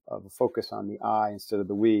neediness, of a focus on the I instead of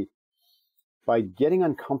the we, by getting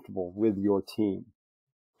uncomfortable with your team,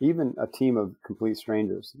 even a team of complete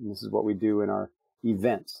strangers. And this is what we do in our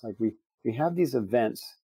events. Like we have these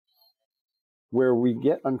events where we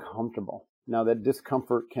get uncomfortable. Now, that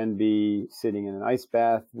discomfort can be sitting in an ice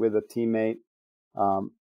bath with a teammate,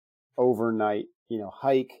 overnight,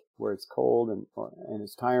 hike where it's cold and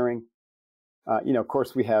it's tiring. Of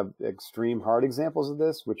course, we have extreme hard examples of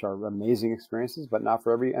this, which are amazing experiences, but not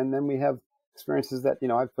for every. And then we have experiences that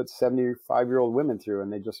I've put 75-year-old women through,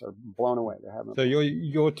 and they just are blown away. They're having. So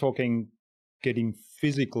you're talking getting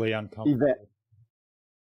physically uncomfortable.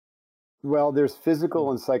 Well, there's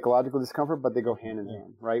physical and psychological discomfort, but they go hand in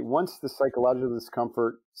hand, right? Once the psychological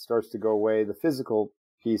discomfort starts to go away, the physical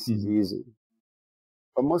piece is easy.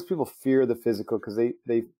 But most people fear the physical because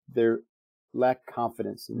they lack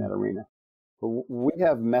confidence in that arena. But we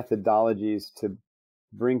have methodologies to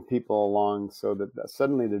bring people along so that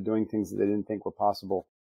suddenly they're doing things that they didn't think were possible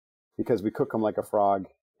because we cook them like a frog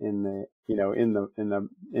in the,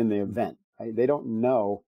 in the event. Right? They don't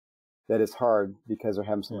know that it's hard because they're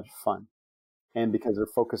having so much fun, and because they're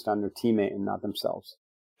focused on their teammate and not themselves,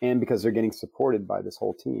 and because they're getting supported by this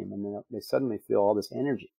whole team, and they suddenly feel all this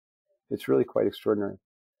energy. It's really quite extraordinary.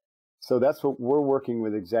 So that's what we're working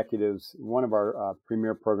with executives. One of our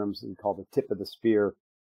premier programs we call the Tip of the Spear,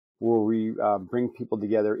 where we bring people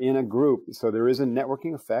together in a group. So there is a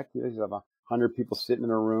networking effect. You have 100 people sitting in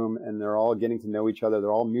a room, and they're all getting to know each other.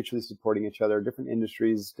 They're all mutually supporting each other, different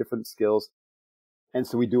industries, different skills. And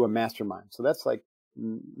so we do a mastermind. So that's like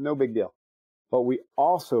no big deal. But we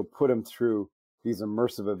also put them through these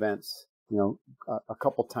immersive events, a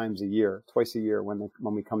couple times a year, twice a year when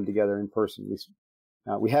we come together in person.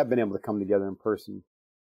 We have been able to come together in person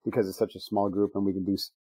because it's such a small group, and we can do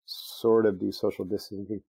social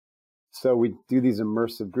distancing. So we do these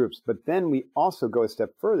immersive groups. But then we also go a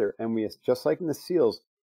step further, and we, just like in the SEALs,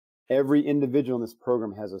 every individual in this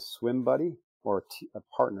program has a swim buddy or a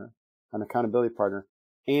partner, an accountability partner,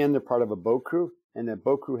 and they're part of a boat crew. And that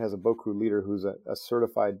boat crew has a boat crew leader who's a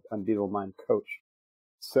certified Unbeatable Mind coach.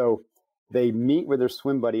 So they meet with their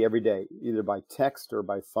swim buddy every day, either by text or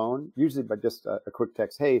by phone, usually by just a quick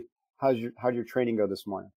text. Hey, how'd your training go this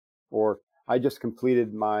morning? Or I just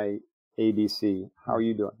completed my ABC. How are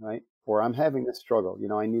you doing? Right? Or I'm having this struggle.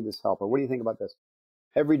 I need this help. Or what do you think about this?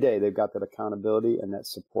 Every day they've got that accountability and that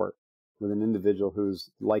support with an individual who's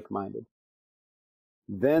like-minded.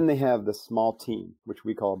 Then they have the small team, which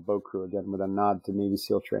we call a boat crew, again, with a nod to Navy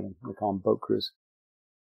SEAL training. We call them boat crews.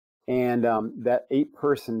 And that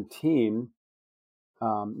 8-person team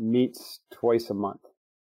meets twice a month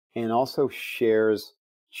and also shares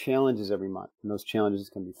challenges every month. And those challenges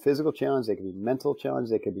can be physical challenges, they can be mental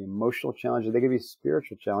challenges, they could be emotional challenges, they could be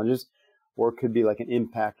spiritual challenges, or it could be like an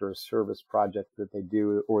impact or a service project that they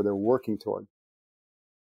do or they're working toward.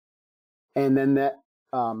 And then that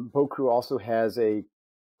boat crew also has a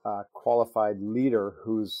qualified leader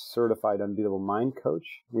who's certified Unbeatable Mind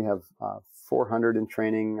coach. We have 400 in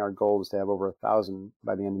training. Our goal is to have over 1,000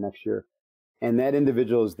 by the end of next year. And that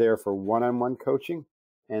individual is there for one-on-one coaching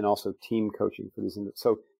and also team coaching for these.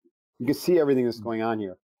 So you can see everything that's going on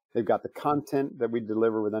here. They've got the content that we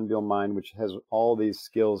deliver with Unbeatable Mind, which has all these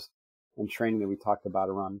skills and training that we talked about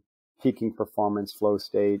around peaking performance, flow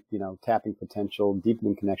state, tapping potential,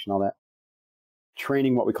 deepening connection, all that.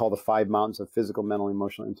 Training what we call the 5 mountains of physical, mental,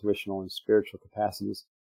 emotional, intuitional, and spiritual capacities.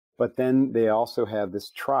 But then they also have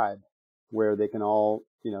this tribe where they can all,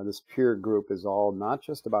 this peer group is all not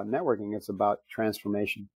just about networking, it's about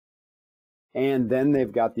transformation. And then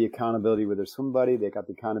they've got the accountability with their swim buddy, they've got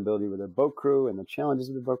the accountability with their boat crew and the challenges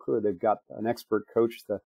of the boat crew. They've got an expert coach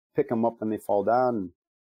to pick them up when they fall down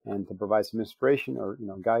and to provide some inspiration or,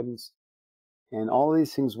 guidance. And all of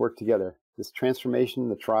these things work together. This transformation,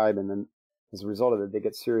 the tribe, and then as a result of it, they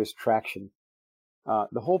get serious traction.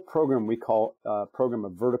 The whole program we call a program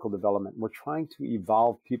of vertical development. We're trying to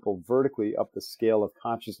evolve people vertically up the scale of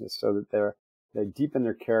consciousness so that they deepen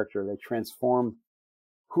their character, they transform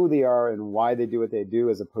who they are and why they do what they do,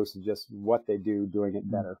 as opposed to just what they do, doing it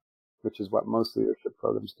better, which is what most leadership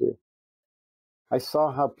programs do. I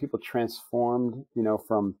saw how people transformed,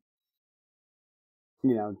 from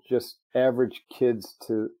just average kids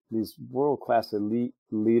to these world-class elite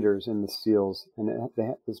leaders in the SEALs. And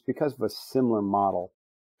it's because of a similar model.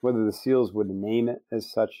 Whether the SEALs would name it as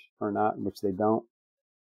such or not, which they don't,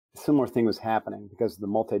 a similar thing was happening because of the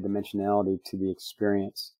multidimensionality to the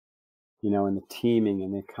experience, and the teaming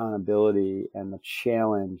and the accountability and the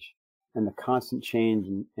challenge and the constant change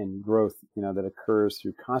and growth, that occurs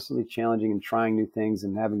through constantly challenging and trying new things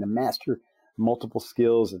and having to master multiple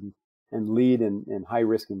skills and lead in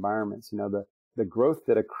high-risk environments. The growth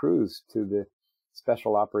that accrues to the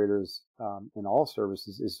special operators in all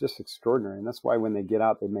services is just extraordinary. And that's why when they get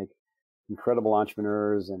out, they make incredible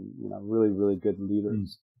entrepreneurs and, really, really good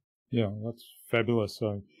leaders. Yeah, that's fabulous.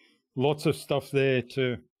 So lots of stuff there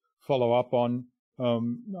to follow up on.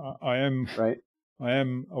 I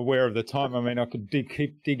am aware of the time. I mean, I could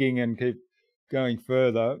keep digging and keep going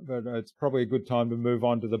further, but it's probably a good time to move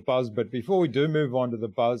on to the buzz. But before we do move on to the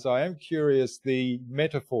buzz, I am curious, the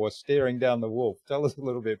metaphor, staring down the wolf. Tell us a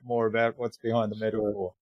little bit more about what's behind the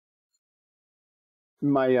metaphor.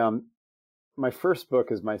 My first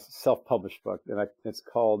book is my self-published book, and it's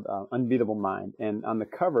called Unbeatable Mind. And on the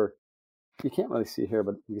cover, you can't really see here,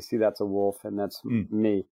 but you can see that's a wolf, and that's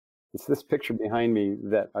me. It's this picture behind me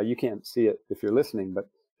that you can't see it if you're listening, but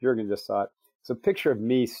Jürgen just saw it. It's a picture of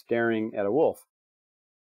me staring at a wolf.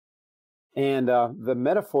 And the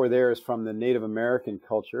metaphor there is from the Native American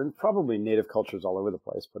culture, and probably Native cultures all over the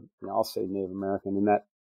place, but I'll say Native American, in that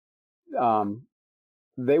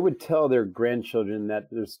they would tell their grandchildren that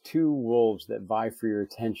there's two wolves that vie for your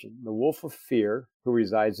attention: the wolf of fear, who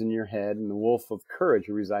resides in your head, and the wolf of courage,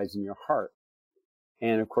 who resides in your heart.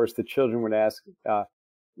 And of course, the children would ask,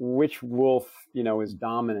 which wolf, is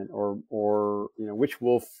dominant, or which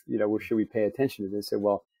wolf, should we pay attention to? They say,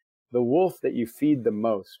 well, the wolf that you feed the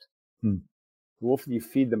most, the wolf that you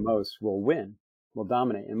feed the most will win, will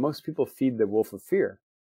dominate. And most people feed the wolf of fear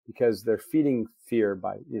because they're feeding fear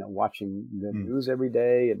by, watching the news every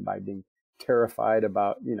day, and by being terrified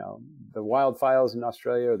about, the wildfires in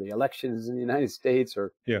Australia, or the elections in the United States,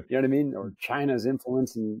 or, you know what I mean? Or China's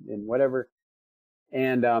influence in whatever.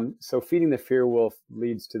 And so feeding the fear wolf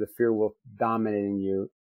leads to the fear wolf dominating you.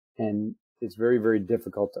 And it's very, very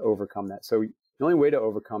difficult to overcome that. So the only way to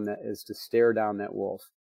overcome that is to stare down that wolf,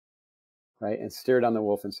 right? And stare down the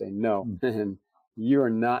wolf and say, no, you are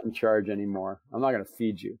not in charge anymore. I'm not going to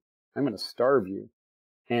feed you. I'm going to starve you.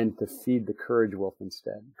 And to feed the courage wolf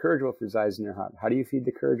instead. Courage wolf resides in your heart. How do you feed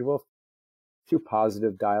the courage wolf? Through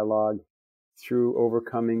positive dialogue, through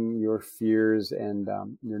overcoming your fears and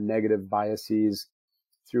your negative biases,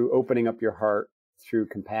 through opening up your heart, through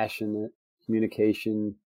compassionate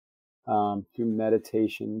communication, through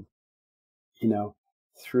meditation,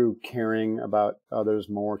 through caring about others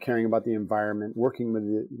more, caring about the environment, working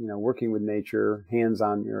with nature, hands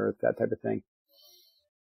on the earth, that type of thing.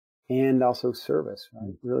 And also service,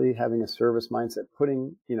 right? Really having a service mindset,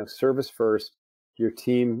 putting, service first, your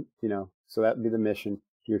team, so that would be the mission,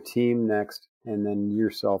 your team next, and then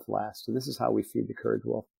yourself last. And this is how we feed the courage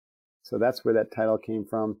wolf. So that's where that title came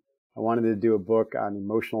from. I wanted to do a book on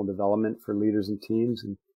emotional development for leaders and teams.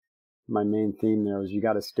 And my main theme there was you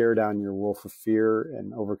got to stare down your wolf of fear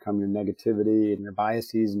and overcome your negativity and your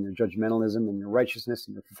biases and your judgmentalism and your righteousness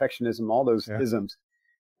and your perfectionism, all those isms,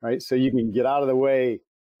 right? So you can get out of the way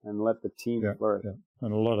and let the team flourish. Yeah.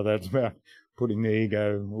 And a lot of that's about leaving the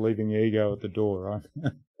ego at the door,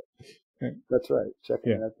 right? That's right.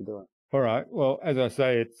 Checking it at the door. All right. Well, as I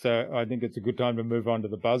say, I think it's a good time to move on to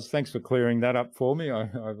the buzz. Thanks for clearing that up for me.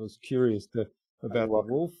 I was curious about the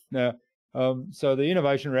wolf. Now, so the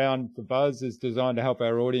innovation round, the buzz, is designed to help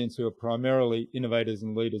our audience, who are primarily innovators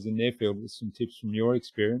and leaders in their field, with some tips from your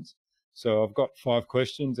experience. So I've got 5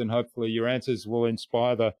 questions, and hopefully your answers will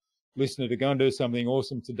inspire the listener to go and do something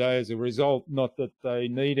awesome today as a result, not that they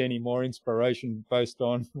need any more inspiration based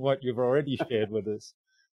on what you've already shared with us.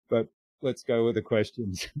 But let's go with the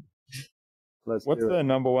questions. What's the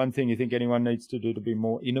number one thing you think anyone needs to do to be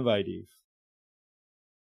more innovative?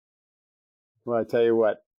 Well, I tell you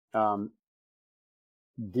what,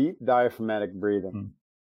 deep diaphragmatic breathing,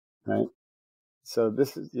 right? So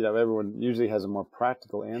this is, everyone usually has a more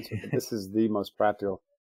practical answer, but this is the most practical.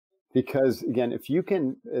 Because again, if you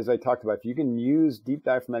can, as I talked about, if you can use deep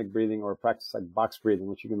diaphragmatic breathing or a practice like box breathing,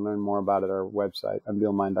 which you can learn more about at our website,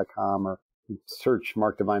 unveilmind.com, or search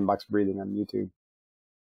Mark Divine Box Breathing on YouTube.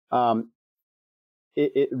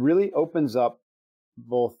 It really opens up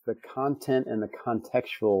both the content and the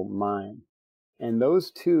contextual mind. And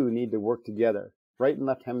those two need to work together, right and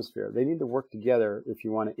left hemisphere. They need to work together if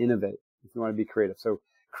you want to innovate, if you want to be creative. So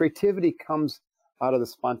creativity comes out of the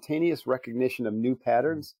spontaneous recognition of new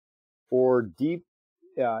patterns, or deep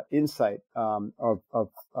insight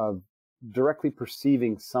of directly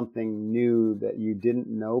perceiving something new that you didn't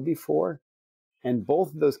know before. And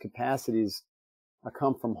both of those capacities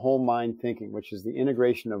come from whole mind thinking, which is the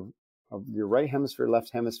integration of your right hemisphere,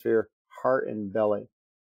 left hemisphere, heart and belly,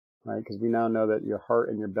 right? Because we now know that your heart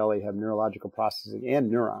and your belly have neurological processing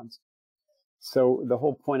and neurons. So the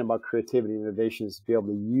whole point about creativity and innovation is to be able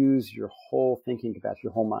to use your whole thinking capacity,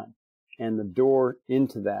 your whole mind. And the door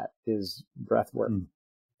into that is breath work.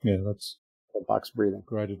 Yeah, that's box breathing.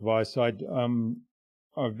 Great advice. I've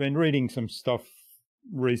been reading some stuff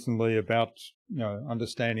recently about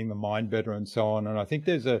understanding the mind better and so on, and I think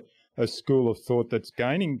there's a school of thought that's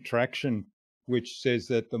gaining traction, which says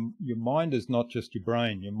that your mind is not just your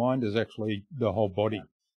brain. Your mind is actually the whole body,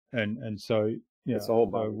 and so it's the whole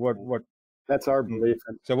body. What that's our belief.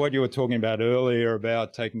 So what you were talking about earlier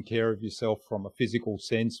about taking care of yourself from a physical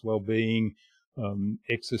sense, well-being,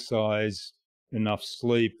 exercise, enough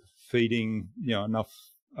sleep, feeding, enough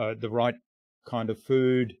the right kind of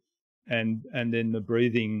food. And then the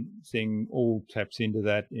breathing thing all taps into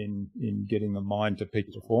that in getting the mind to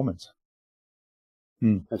peak performance.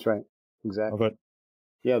 That's right. Exactly.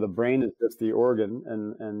 Yeah, the brain is just the organ,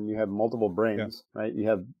 and you have multiple brains, right? You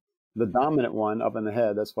have the dominant one up in the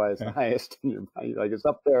head. That's why it's the highest in your body. Like, it's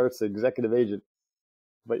up there. It's the executive agent.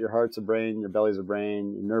 but your heart's a brain, your belly's a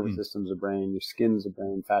brain, your nervous system's a brain, your skin's a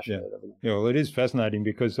brain, fascia, everything. Yeah, well, it is fascinating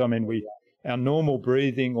because, I mean, our normal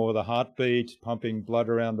breathing or the heartbeat, pumping blood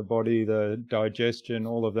around the body, the digestion,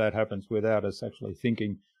 all of that happens without us actually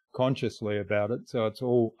thinking consciously about it. So it's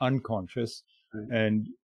all unconscious. Right. And,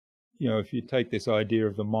 you know, if you take this idea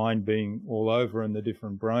of the mind being all over in the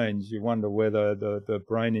different brains, you wonder whether the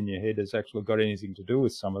brain in your head has actually got anything to do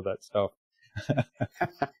with some of that stuff.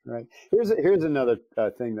 Right. Here's another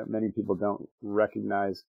thing that many people don't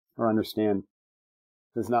recognize or understand.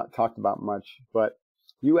 It's not talked about much, but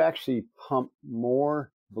you actually pump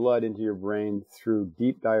more blood into your brain through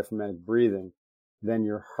deep diaphragmatic breathing than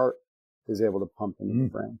your heart is able to pump into the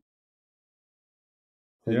brain.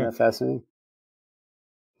 Isn't that fascinating?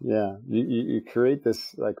 Yeah, you create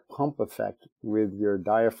this like pump effect with your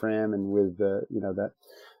diaphragm and with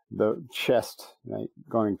the chest, right,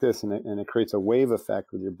 going like this, and it creates a wave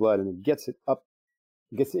effect with your blood, and it gets it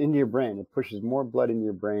into your brain. It pushes more blood into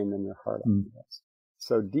your brain than your heart does.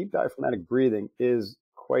 So deep diaphragmatic breathing is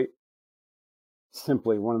quite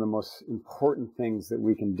simply one of the most important things that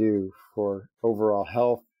we can do for overall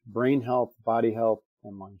health, brain health, body health,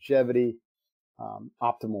 and longevity,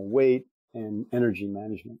 optimal weight, and energy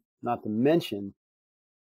management. Not to mention,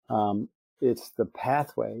 it's the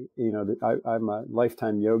pathway. You know, I'm a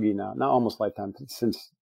lifetime yogi now, not almost lifetime,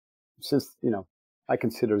 since you know, I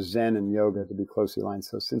consider Zen and yoga to be closely aligned.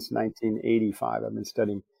 So since 1985, I've been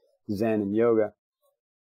studying Zen and yoga.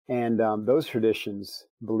 And those traditions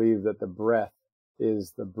believe that the breath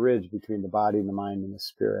is the bridge between the body and the mind and the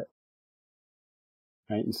spirit.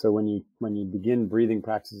 Right? And so when you begin breathing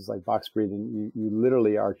practices like box breathing, you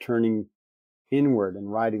literally are turning inward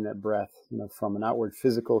and riding that breath, you know, from an outward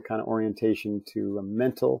physical kind of orientation to a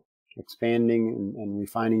mental, expanding and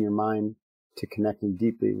refining your mind to connecting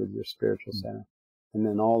deeply with your spiritual center. And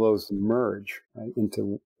then all those merge, right,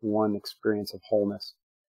 into one experience of wholeness.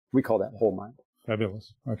 We call that whole mind.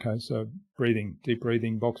 Fabulous. Okay, so breathing, deep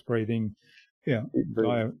breathing, box breathing, deep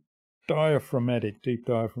diaphragmatic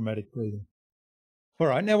breathing. All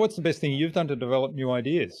right, now what's the best thing you've done to develop new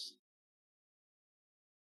ideas?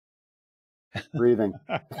 Breathing.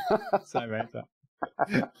 Same answer.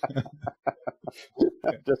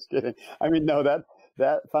 Just kidding. I mean, no,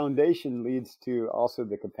 that foundation leads to also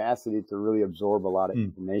the capacity to really absorb a lot of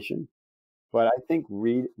information. But I think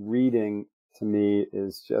reading to me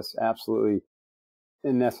is just absolutely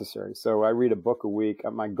necessary. So I read a book a week.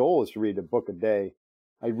 My goal is to read a book a day.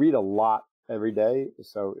 I read a lot every day,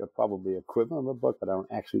 so probably equivalent of a book, but I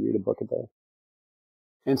don't actually read a book a day.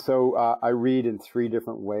 And so I read in 3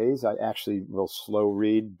 different ways. I actually will slow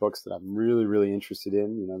read books that I'm really, really interested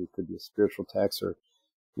in. You know, it could be a spiritual text or,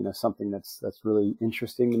 you know, something that's really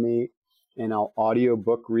interesting to me. And I'll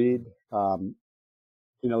audiobook read.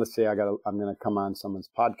 You know, let's say I'm going to come on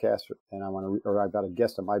someone's podcast and or I've got a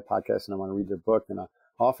guest on my podcast and I want to read their book. And I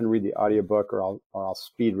often read the audiobook or I'll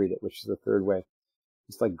speed read it, which is the third way.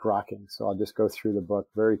 It's like grokking. So I'll just go through the book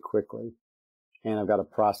very quickly. And I've got a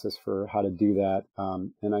process for how to do that.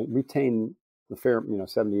 And I retain a fair,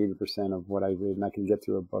 70, 80% of what I read, and I can get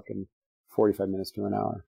through a book in 45 minutes to an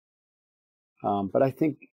hour. But I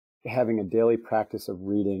think having a daily practice of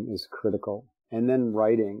reading is critical, and then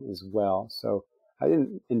writing as well. So I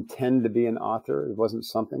didn't intend to be an author. It wasn't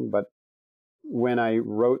something, but when I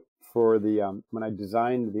wrote for when I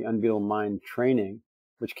designed the Unbeatable Mind training,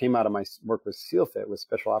 which came out of my work with SEALFIT with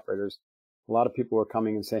special operators, a lot of people were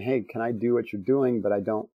coming and saying, hey, can I do what you're doing, but I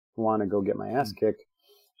don't want to go get my ass kicked.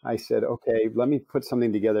 I said, okay, let me put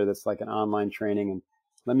something together that's like an online training. And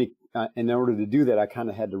let me, in order to do that, I kind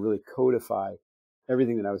of had to really codify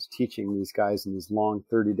everything that I was teaching these guys in these long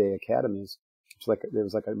 30-day academies. There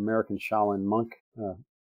was like an American Shaolin monk,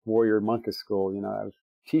 warrior monkish school. You know, I was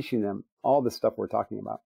teaching them all the stuff we're talking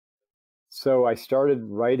about. So I started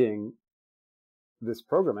writing this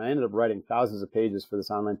program. I ended up writing thousands of pages for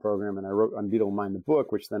this online program, and I wrote Unbeatable Mind, the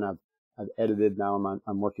book, which then I've edited. Now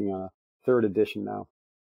I'm working on a 3rd edition now,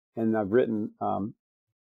 and I've written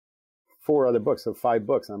 4 other books, so 5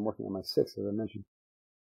 books. And I'm working on my 6th, as I mentioned.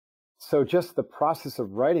 So just the process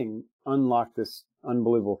of writing unlocked this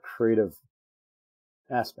unbelievable creative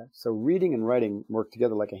aspect. So reading and writing work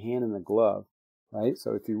together like a hand in a glove, right?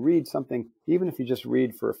 So if you read something, even if you just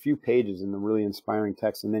read for a few pages in the really inspiring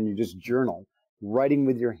text, and then you just journal, writing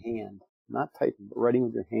with your hand, not typing, but writing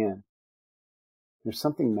with your hand. There's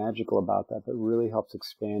something magical about that really helps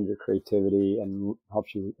expand your creativity and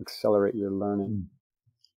helps you accelerate your learning.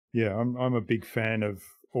 Yeah, I'm a big fan of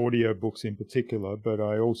audiobooks in particular, but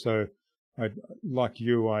I like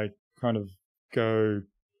you, I kind of go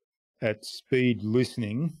at speed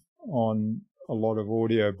listening on a lot of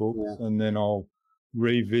audiobooks, and then I'll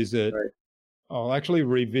revisit. Right. I'll actually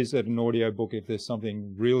revisit an audiobook if there's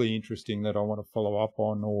something really interesting that I want to follow up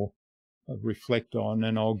on or reflect on,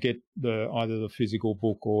 and I'll get either the physical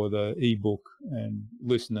book or the ebook and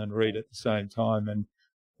listen and read at the same time. And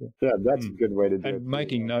yeah, that's a good way to do it. And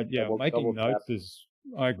making notes, making notes is,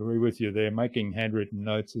 I agree with you there. Making handwritten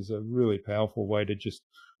notes is a really powerful way to just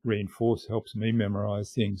reinforce, helps me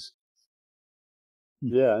memorize things.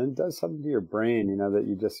 Yeah, and it does something to your brain, you know, that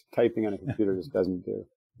you just typing on a computer just doesn't do.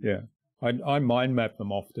 Yeah. I mind map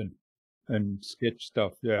them often and sketch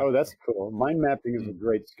stuff. Yeah. Oh, that's cool. Mind mapping is a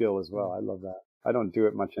great skill as well. I love that. I don't do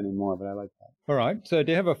it much anymore, but I like that. All right. So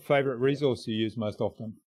do you have a favorite resource you use most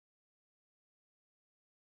often?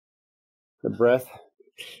 The breath.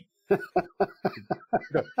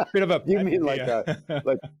 Bit of a you mean like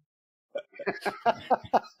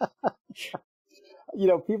you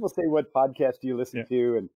know, people say, what podcast do you listen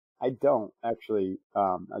to? And I don't actually,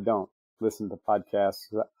 I don't listen to podcasts.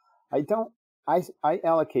 I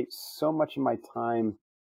allocate so much of my time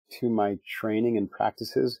to my training and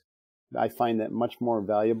practices. I find that much more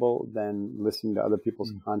valuable than listening to other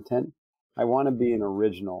people's content. I want to be an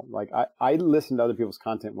original. Like I listen to other people's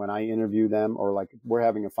content when I interview them, or like we're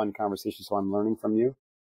having a fun conversation, so I'm learning from you.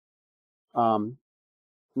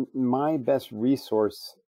 My best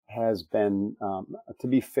resource has been, to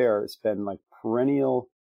be fair, it's been like perennial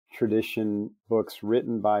tradition books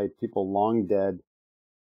written by people long dead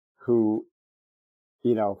who,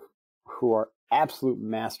 you know, who are absolute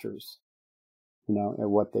masters, you know, at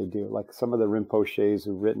what they do. Like some of the Rinpoches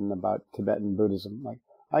who've written about Tibetan Buddhism. Like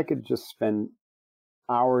I could just spend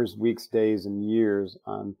hours, weeks, days, and years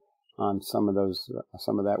on some of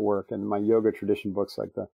that work. And my yoga tradition books,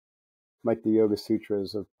 like the Yoga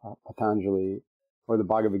Sutras of Patanjali, or the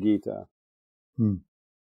Bhagavad Gita,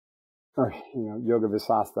 or, you know, Yoga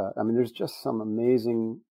Visastha. I mean, there's just some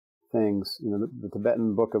amazing things, you know, the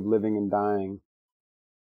Tibetan Book of Living and Dying.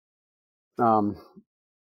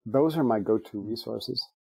 Those are my go-to resources.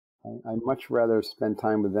 I much rather spend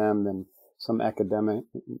time with them than some academician,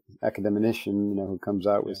 you know, who comes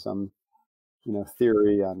out with some, you know,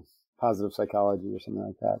 theory on positive psychology or something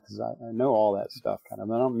like that. Because I know all that stuff kind of.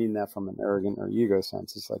 I don't mean that from an arrogant or ego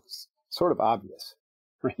sense. It's like sort of obvious,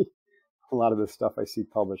 right? A lot of the stuff I see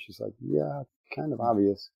published is like, yeah, kind of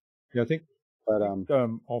obvious. Yeah, I think. But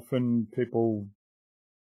often people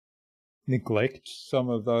neglect some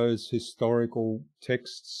of those historical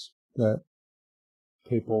texts that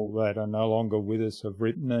people that are no longer with us have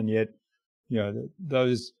written, and yet, you know,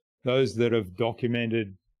 those that have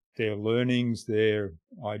documented their learnings, their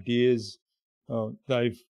ideas,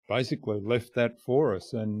 they've basically left that for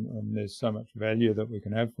us, and there's so much value that we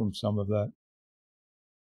can have from some of that.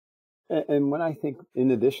 And what I think,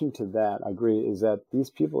 in addition to that, I agree, is that these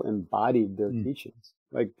people embodied their teachings.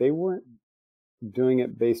 Like they weren't doing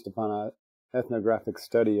it based upon an ethnographic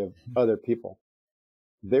study of other people.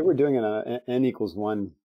 They were doing it on an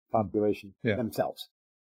N=1 population themselves,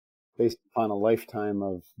 based upon a lifetime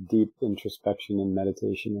of deep introspection and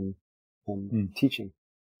meditation and teaching.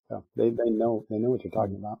 So they know what you're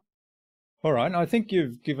talking about. All right. I think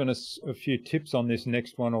you've given us a few tips on this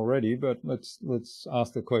next one already, but let's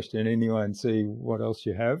ask the question anyway and see what else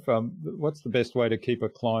you have. What's the best way to keep a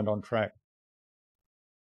client on track?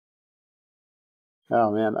 Oh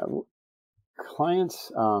man,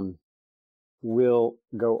 clients will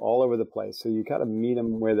go all over the place. So you got to meet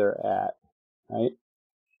them where they're at, right?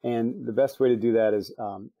 And the best way to do that is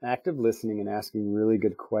active listening and asking really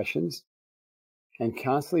good questions, and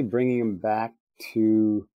constantly bringing them back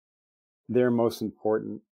to their most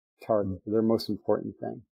important target, their most important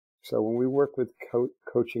thing. So when we work with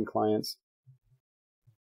coaching clients,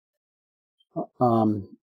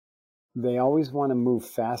 they always want to move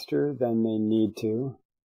faster than they need to.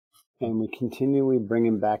 And we continually bring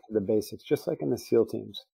them back to the basics, just like in the SEAL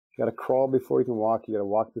teams. You got to crawl before you can walk. You got to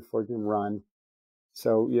walk before you can run.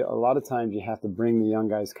 So a lot of times you have to bring the young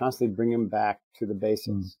guys, constantly bring them back to the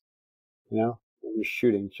basics. You know, when you're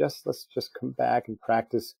shooting, let's just come back and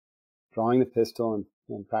practice drawing the pistol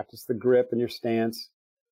and practice the grip and your stance,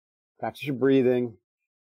 practice your breathing,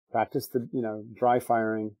 practice the, you know, dry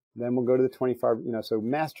firing. Then we'll go to the 25, you know, so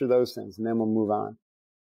master those things and then we'll move on.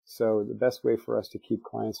 So the best way for us to keep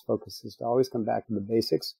clients focused is to always come back to the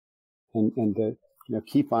basics and to, you know,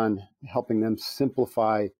 keep on helping them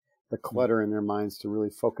simplify the clutter in their minds to really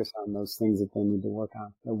focus on those things that they need to work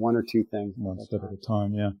on. The one or two things. One step at a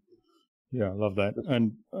time. Yeah. Yeah. I love that.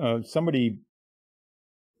 And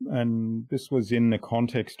and this was in the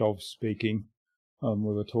context of speaking.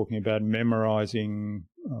 We were talking about memorizing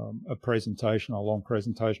a presentation, a long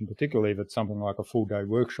presentation, particularly if it's something like a full day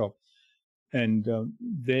workshop. And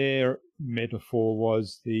their metaphor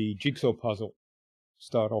was the jigsaw puzzle.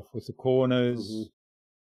 Start off with the corners,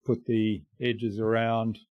 put the edges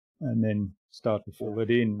around, and then start to fill it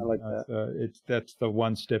in. I like that. So that's the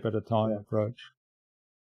one step at a time approach.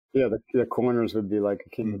 Yeah, the corners would be like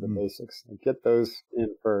akin to the basics. Like get those in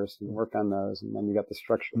first and work on those, and then you got the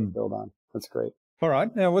structure to build on. That's great. All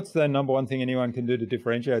right. Now, what's the number one thing anyone can do to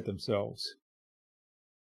differentiate themselves?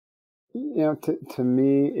 You know, to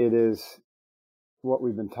me, it is what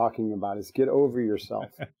we've been talking about is get over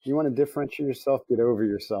yourself. You want to differentiate yourself, get over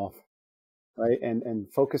yourself, right?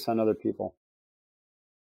 And focus on other people.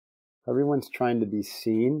 Everyone's trying to be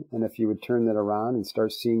seen. And if you would turn that around and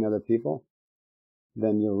start seeing other people,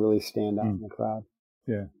 then you'll really stand out in the crowd.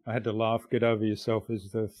 Yeah. I had to laugh. Get over yourself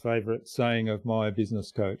is the favorite saying of my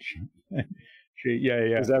business coach.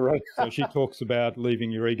 Is that right? So she talks about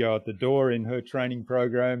leaving your ego at the door in her training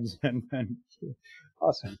programs. And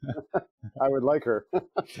Awesome. I would like her.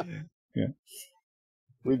 Yeah.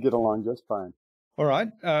 We get along just fine. All right.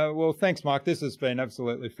 Well, thanks, Mark. This has been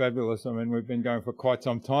absolutely fabulous. I mean, we've been going for quite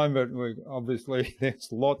some time, but obviously there's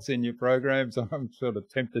lots in your programs. I'm sort of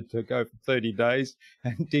tempted to go for 30 days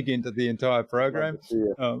and dig into the entire program.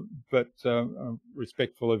 But I'm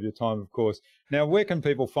respectful of your time, of course. Now, where can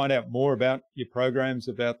people find out more about your programs,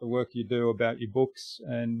 about the work you do, about your books,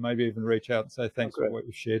 and maybe even reach out and say thanks for what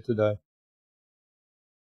you shared today?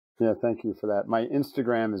 Yeah, thank you for that. My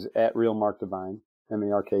Instagram is @RealMarkDivine,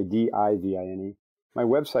 MarkDivine. My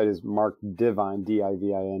website is markdivine,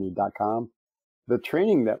 divine.com. The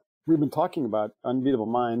training that we've been talking about, Unbeatable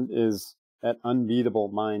Mind, is at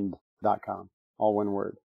unbeatablemind.com, all one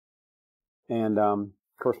word. And, of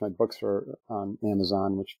course, my books are on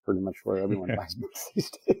Amazon, which is pretty much where everyone buys books these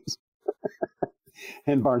days.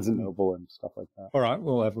 And Barnes & Noble and stuff like that. All right.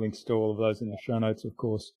 We'll have links to all of those in the show notes, of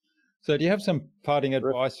course. So do you have some parting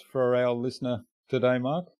advice for our listener today,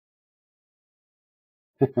 Mark?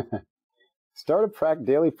 Start a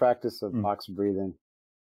daily practice of box breathing.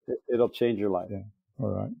 It'll change your life. Yeah. All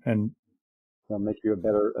right. And it'll make you a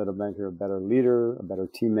better leader, a better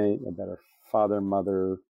teammate, a better father,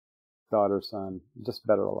 mother, daughter, son, just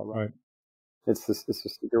better all around. Right. It's a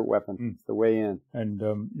secret weapon. It's the way in. And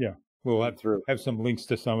we'll have some links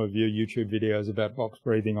to some of your YouTube videos about box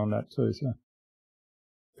breathing on that too, so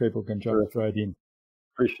people can jump straight in.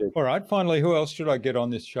 Appreciate it. All right. Finally, who else should I get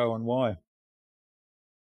on this show and why?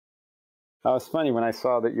 It's funny when I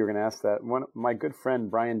saw that you were going to ask that. My good friend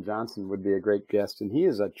Brian Johnson would be a great guest, and he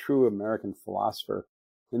is a true American philosopher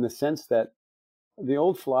in the sense that the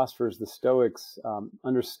old philosophers, the Stoics,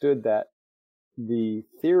 understood that the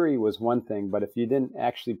theory was one thing, but if you didn't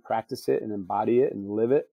actually practice it and embody it and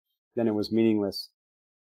live it, then it was meaningless,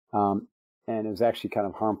 and it was actually kind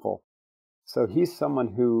of harmful. So he's someone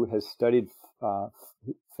who has studied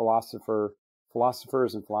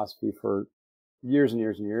philosophers and philosophy for years and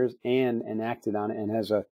years and years, and acted on it, and has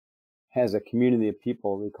a community of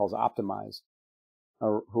people that he calls Optimize,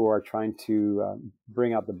 who are trying to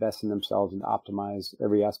bring out the best in themselves and optimize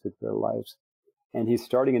every aspect of their lives. And he's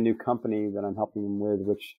starting a new company that I'm helping him with,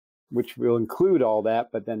 which will include all that,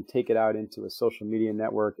 but then take it out into a social media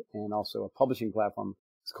network and also a publishing platform.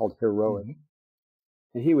 It's called Heroic.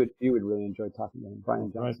 And he would really enjoy talking to him,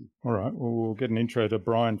 Brian Johnson. All right. Well, we'll get an intro to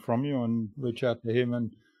Brian from you and reach out to him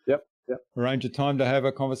and arrange a time to have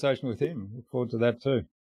a conversation with him. Look forward to that too.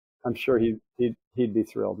 I'm sure he'd be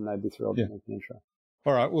thrilled, and I'd be thrilled to make the intro.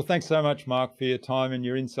 All right. Well, thanks so much, Mark, for your time and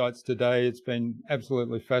your insights today. It's been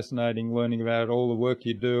absolutely fascinating learning about all the work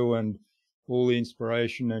you do and all the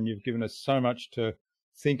inspiration, and you've given us so much to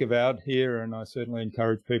think about here. And I certainly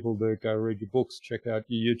encourage people to go read your books, check out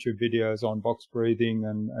your YouTube videos on box breathing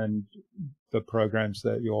and the programs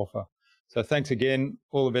that you offer. So thanks again.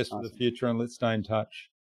 All the best for the future, and let's stay in touch.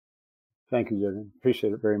 Thank you, Jürgen.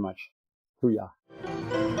 Appreciate it very much. Hoo-yah.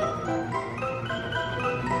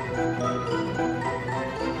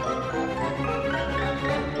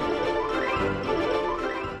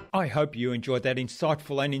 I hope you enjoyed that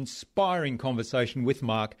insightful and inspiring conversation with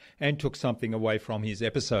Mark and took something away from his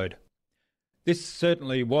episode. This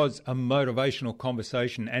certainly was a motivational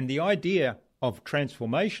conversation, and the idea of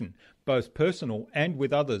transformation, both personal and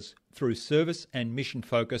with others, through service and mission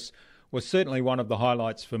focus was certainly one of the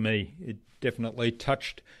highlights for me. It definitely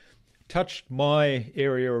touched my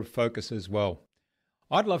area of focus as well.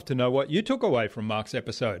 I'd love to know what you took away from Mark's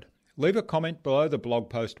episode. Leave a comment below the blog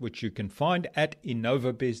post, which you can find at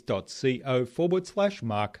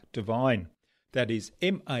innovabiz.co/Mark Divine. That is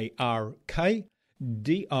MarkDivine,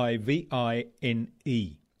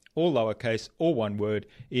 all lowercase, all one word,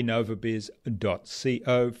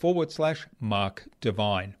 innovabiz.co/Mark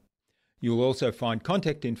Divine. You'll also find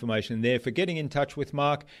contact information there for getting in touch with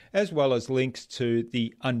Mark, as well as links to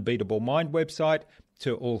the Unbeatable Mind website,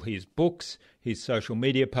 to all his books, his social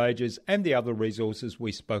media pages, and the other resources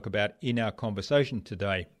we spoke about in our conversation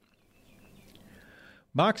today.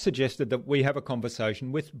 Mark suggested that we have a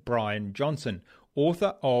conversation with Brian Johnson,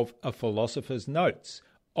 author of A Philosopher's Notes,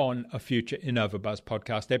 on a future InnovaBuzz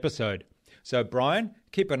podcast episode. So, Brian,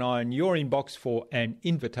 keep an eye on your inbox for an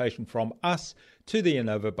invitation from us to the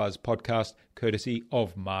InnovaBuzz podcast, courtesy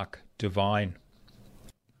of Mark Devine.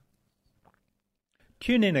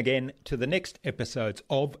 Tune in again to the next episodes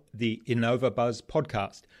of the InnovaBuzz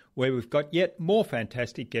podcast, where we've got yet more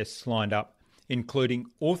fantastic guests lined up, including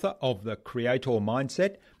author of The Creator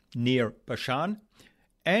Mindset, Nir Bashan,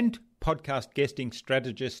 and podcast guesting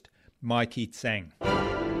strategist Mikey Tsang.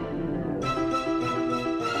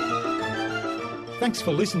 Thanks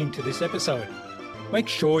for listening to this episode. Make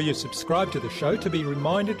sure you subscribe to the show to be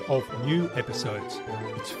reminded of new episodes.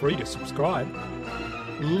 It's free to subscribe.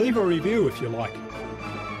 Leave a review if you like.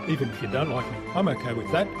 Even if you don't like me, I'm okay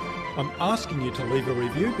with that. I'm asking you to leave a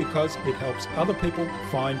review because it helps other people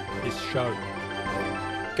find this show.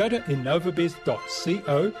 Go to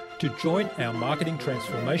innovabiz.co to join our marketing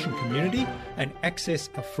transformation community and access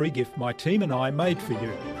a free gift my team and I made for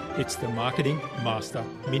you. It's the Marketing Master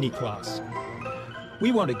Mini Class.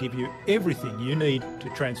 We want to give you everything you need to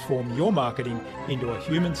transform your marketing into a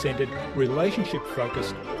human-centered,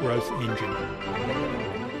 relationship-focused growth engine.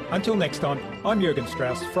 Until next time, I'm Jürgen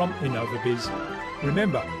Strauss from InnovaBiz.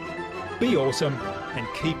 Remember, be awesome and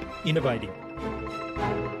keep innovating.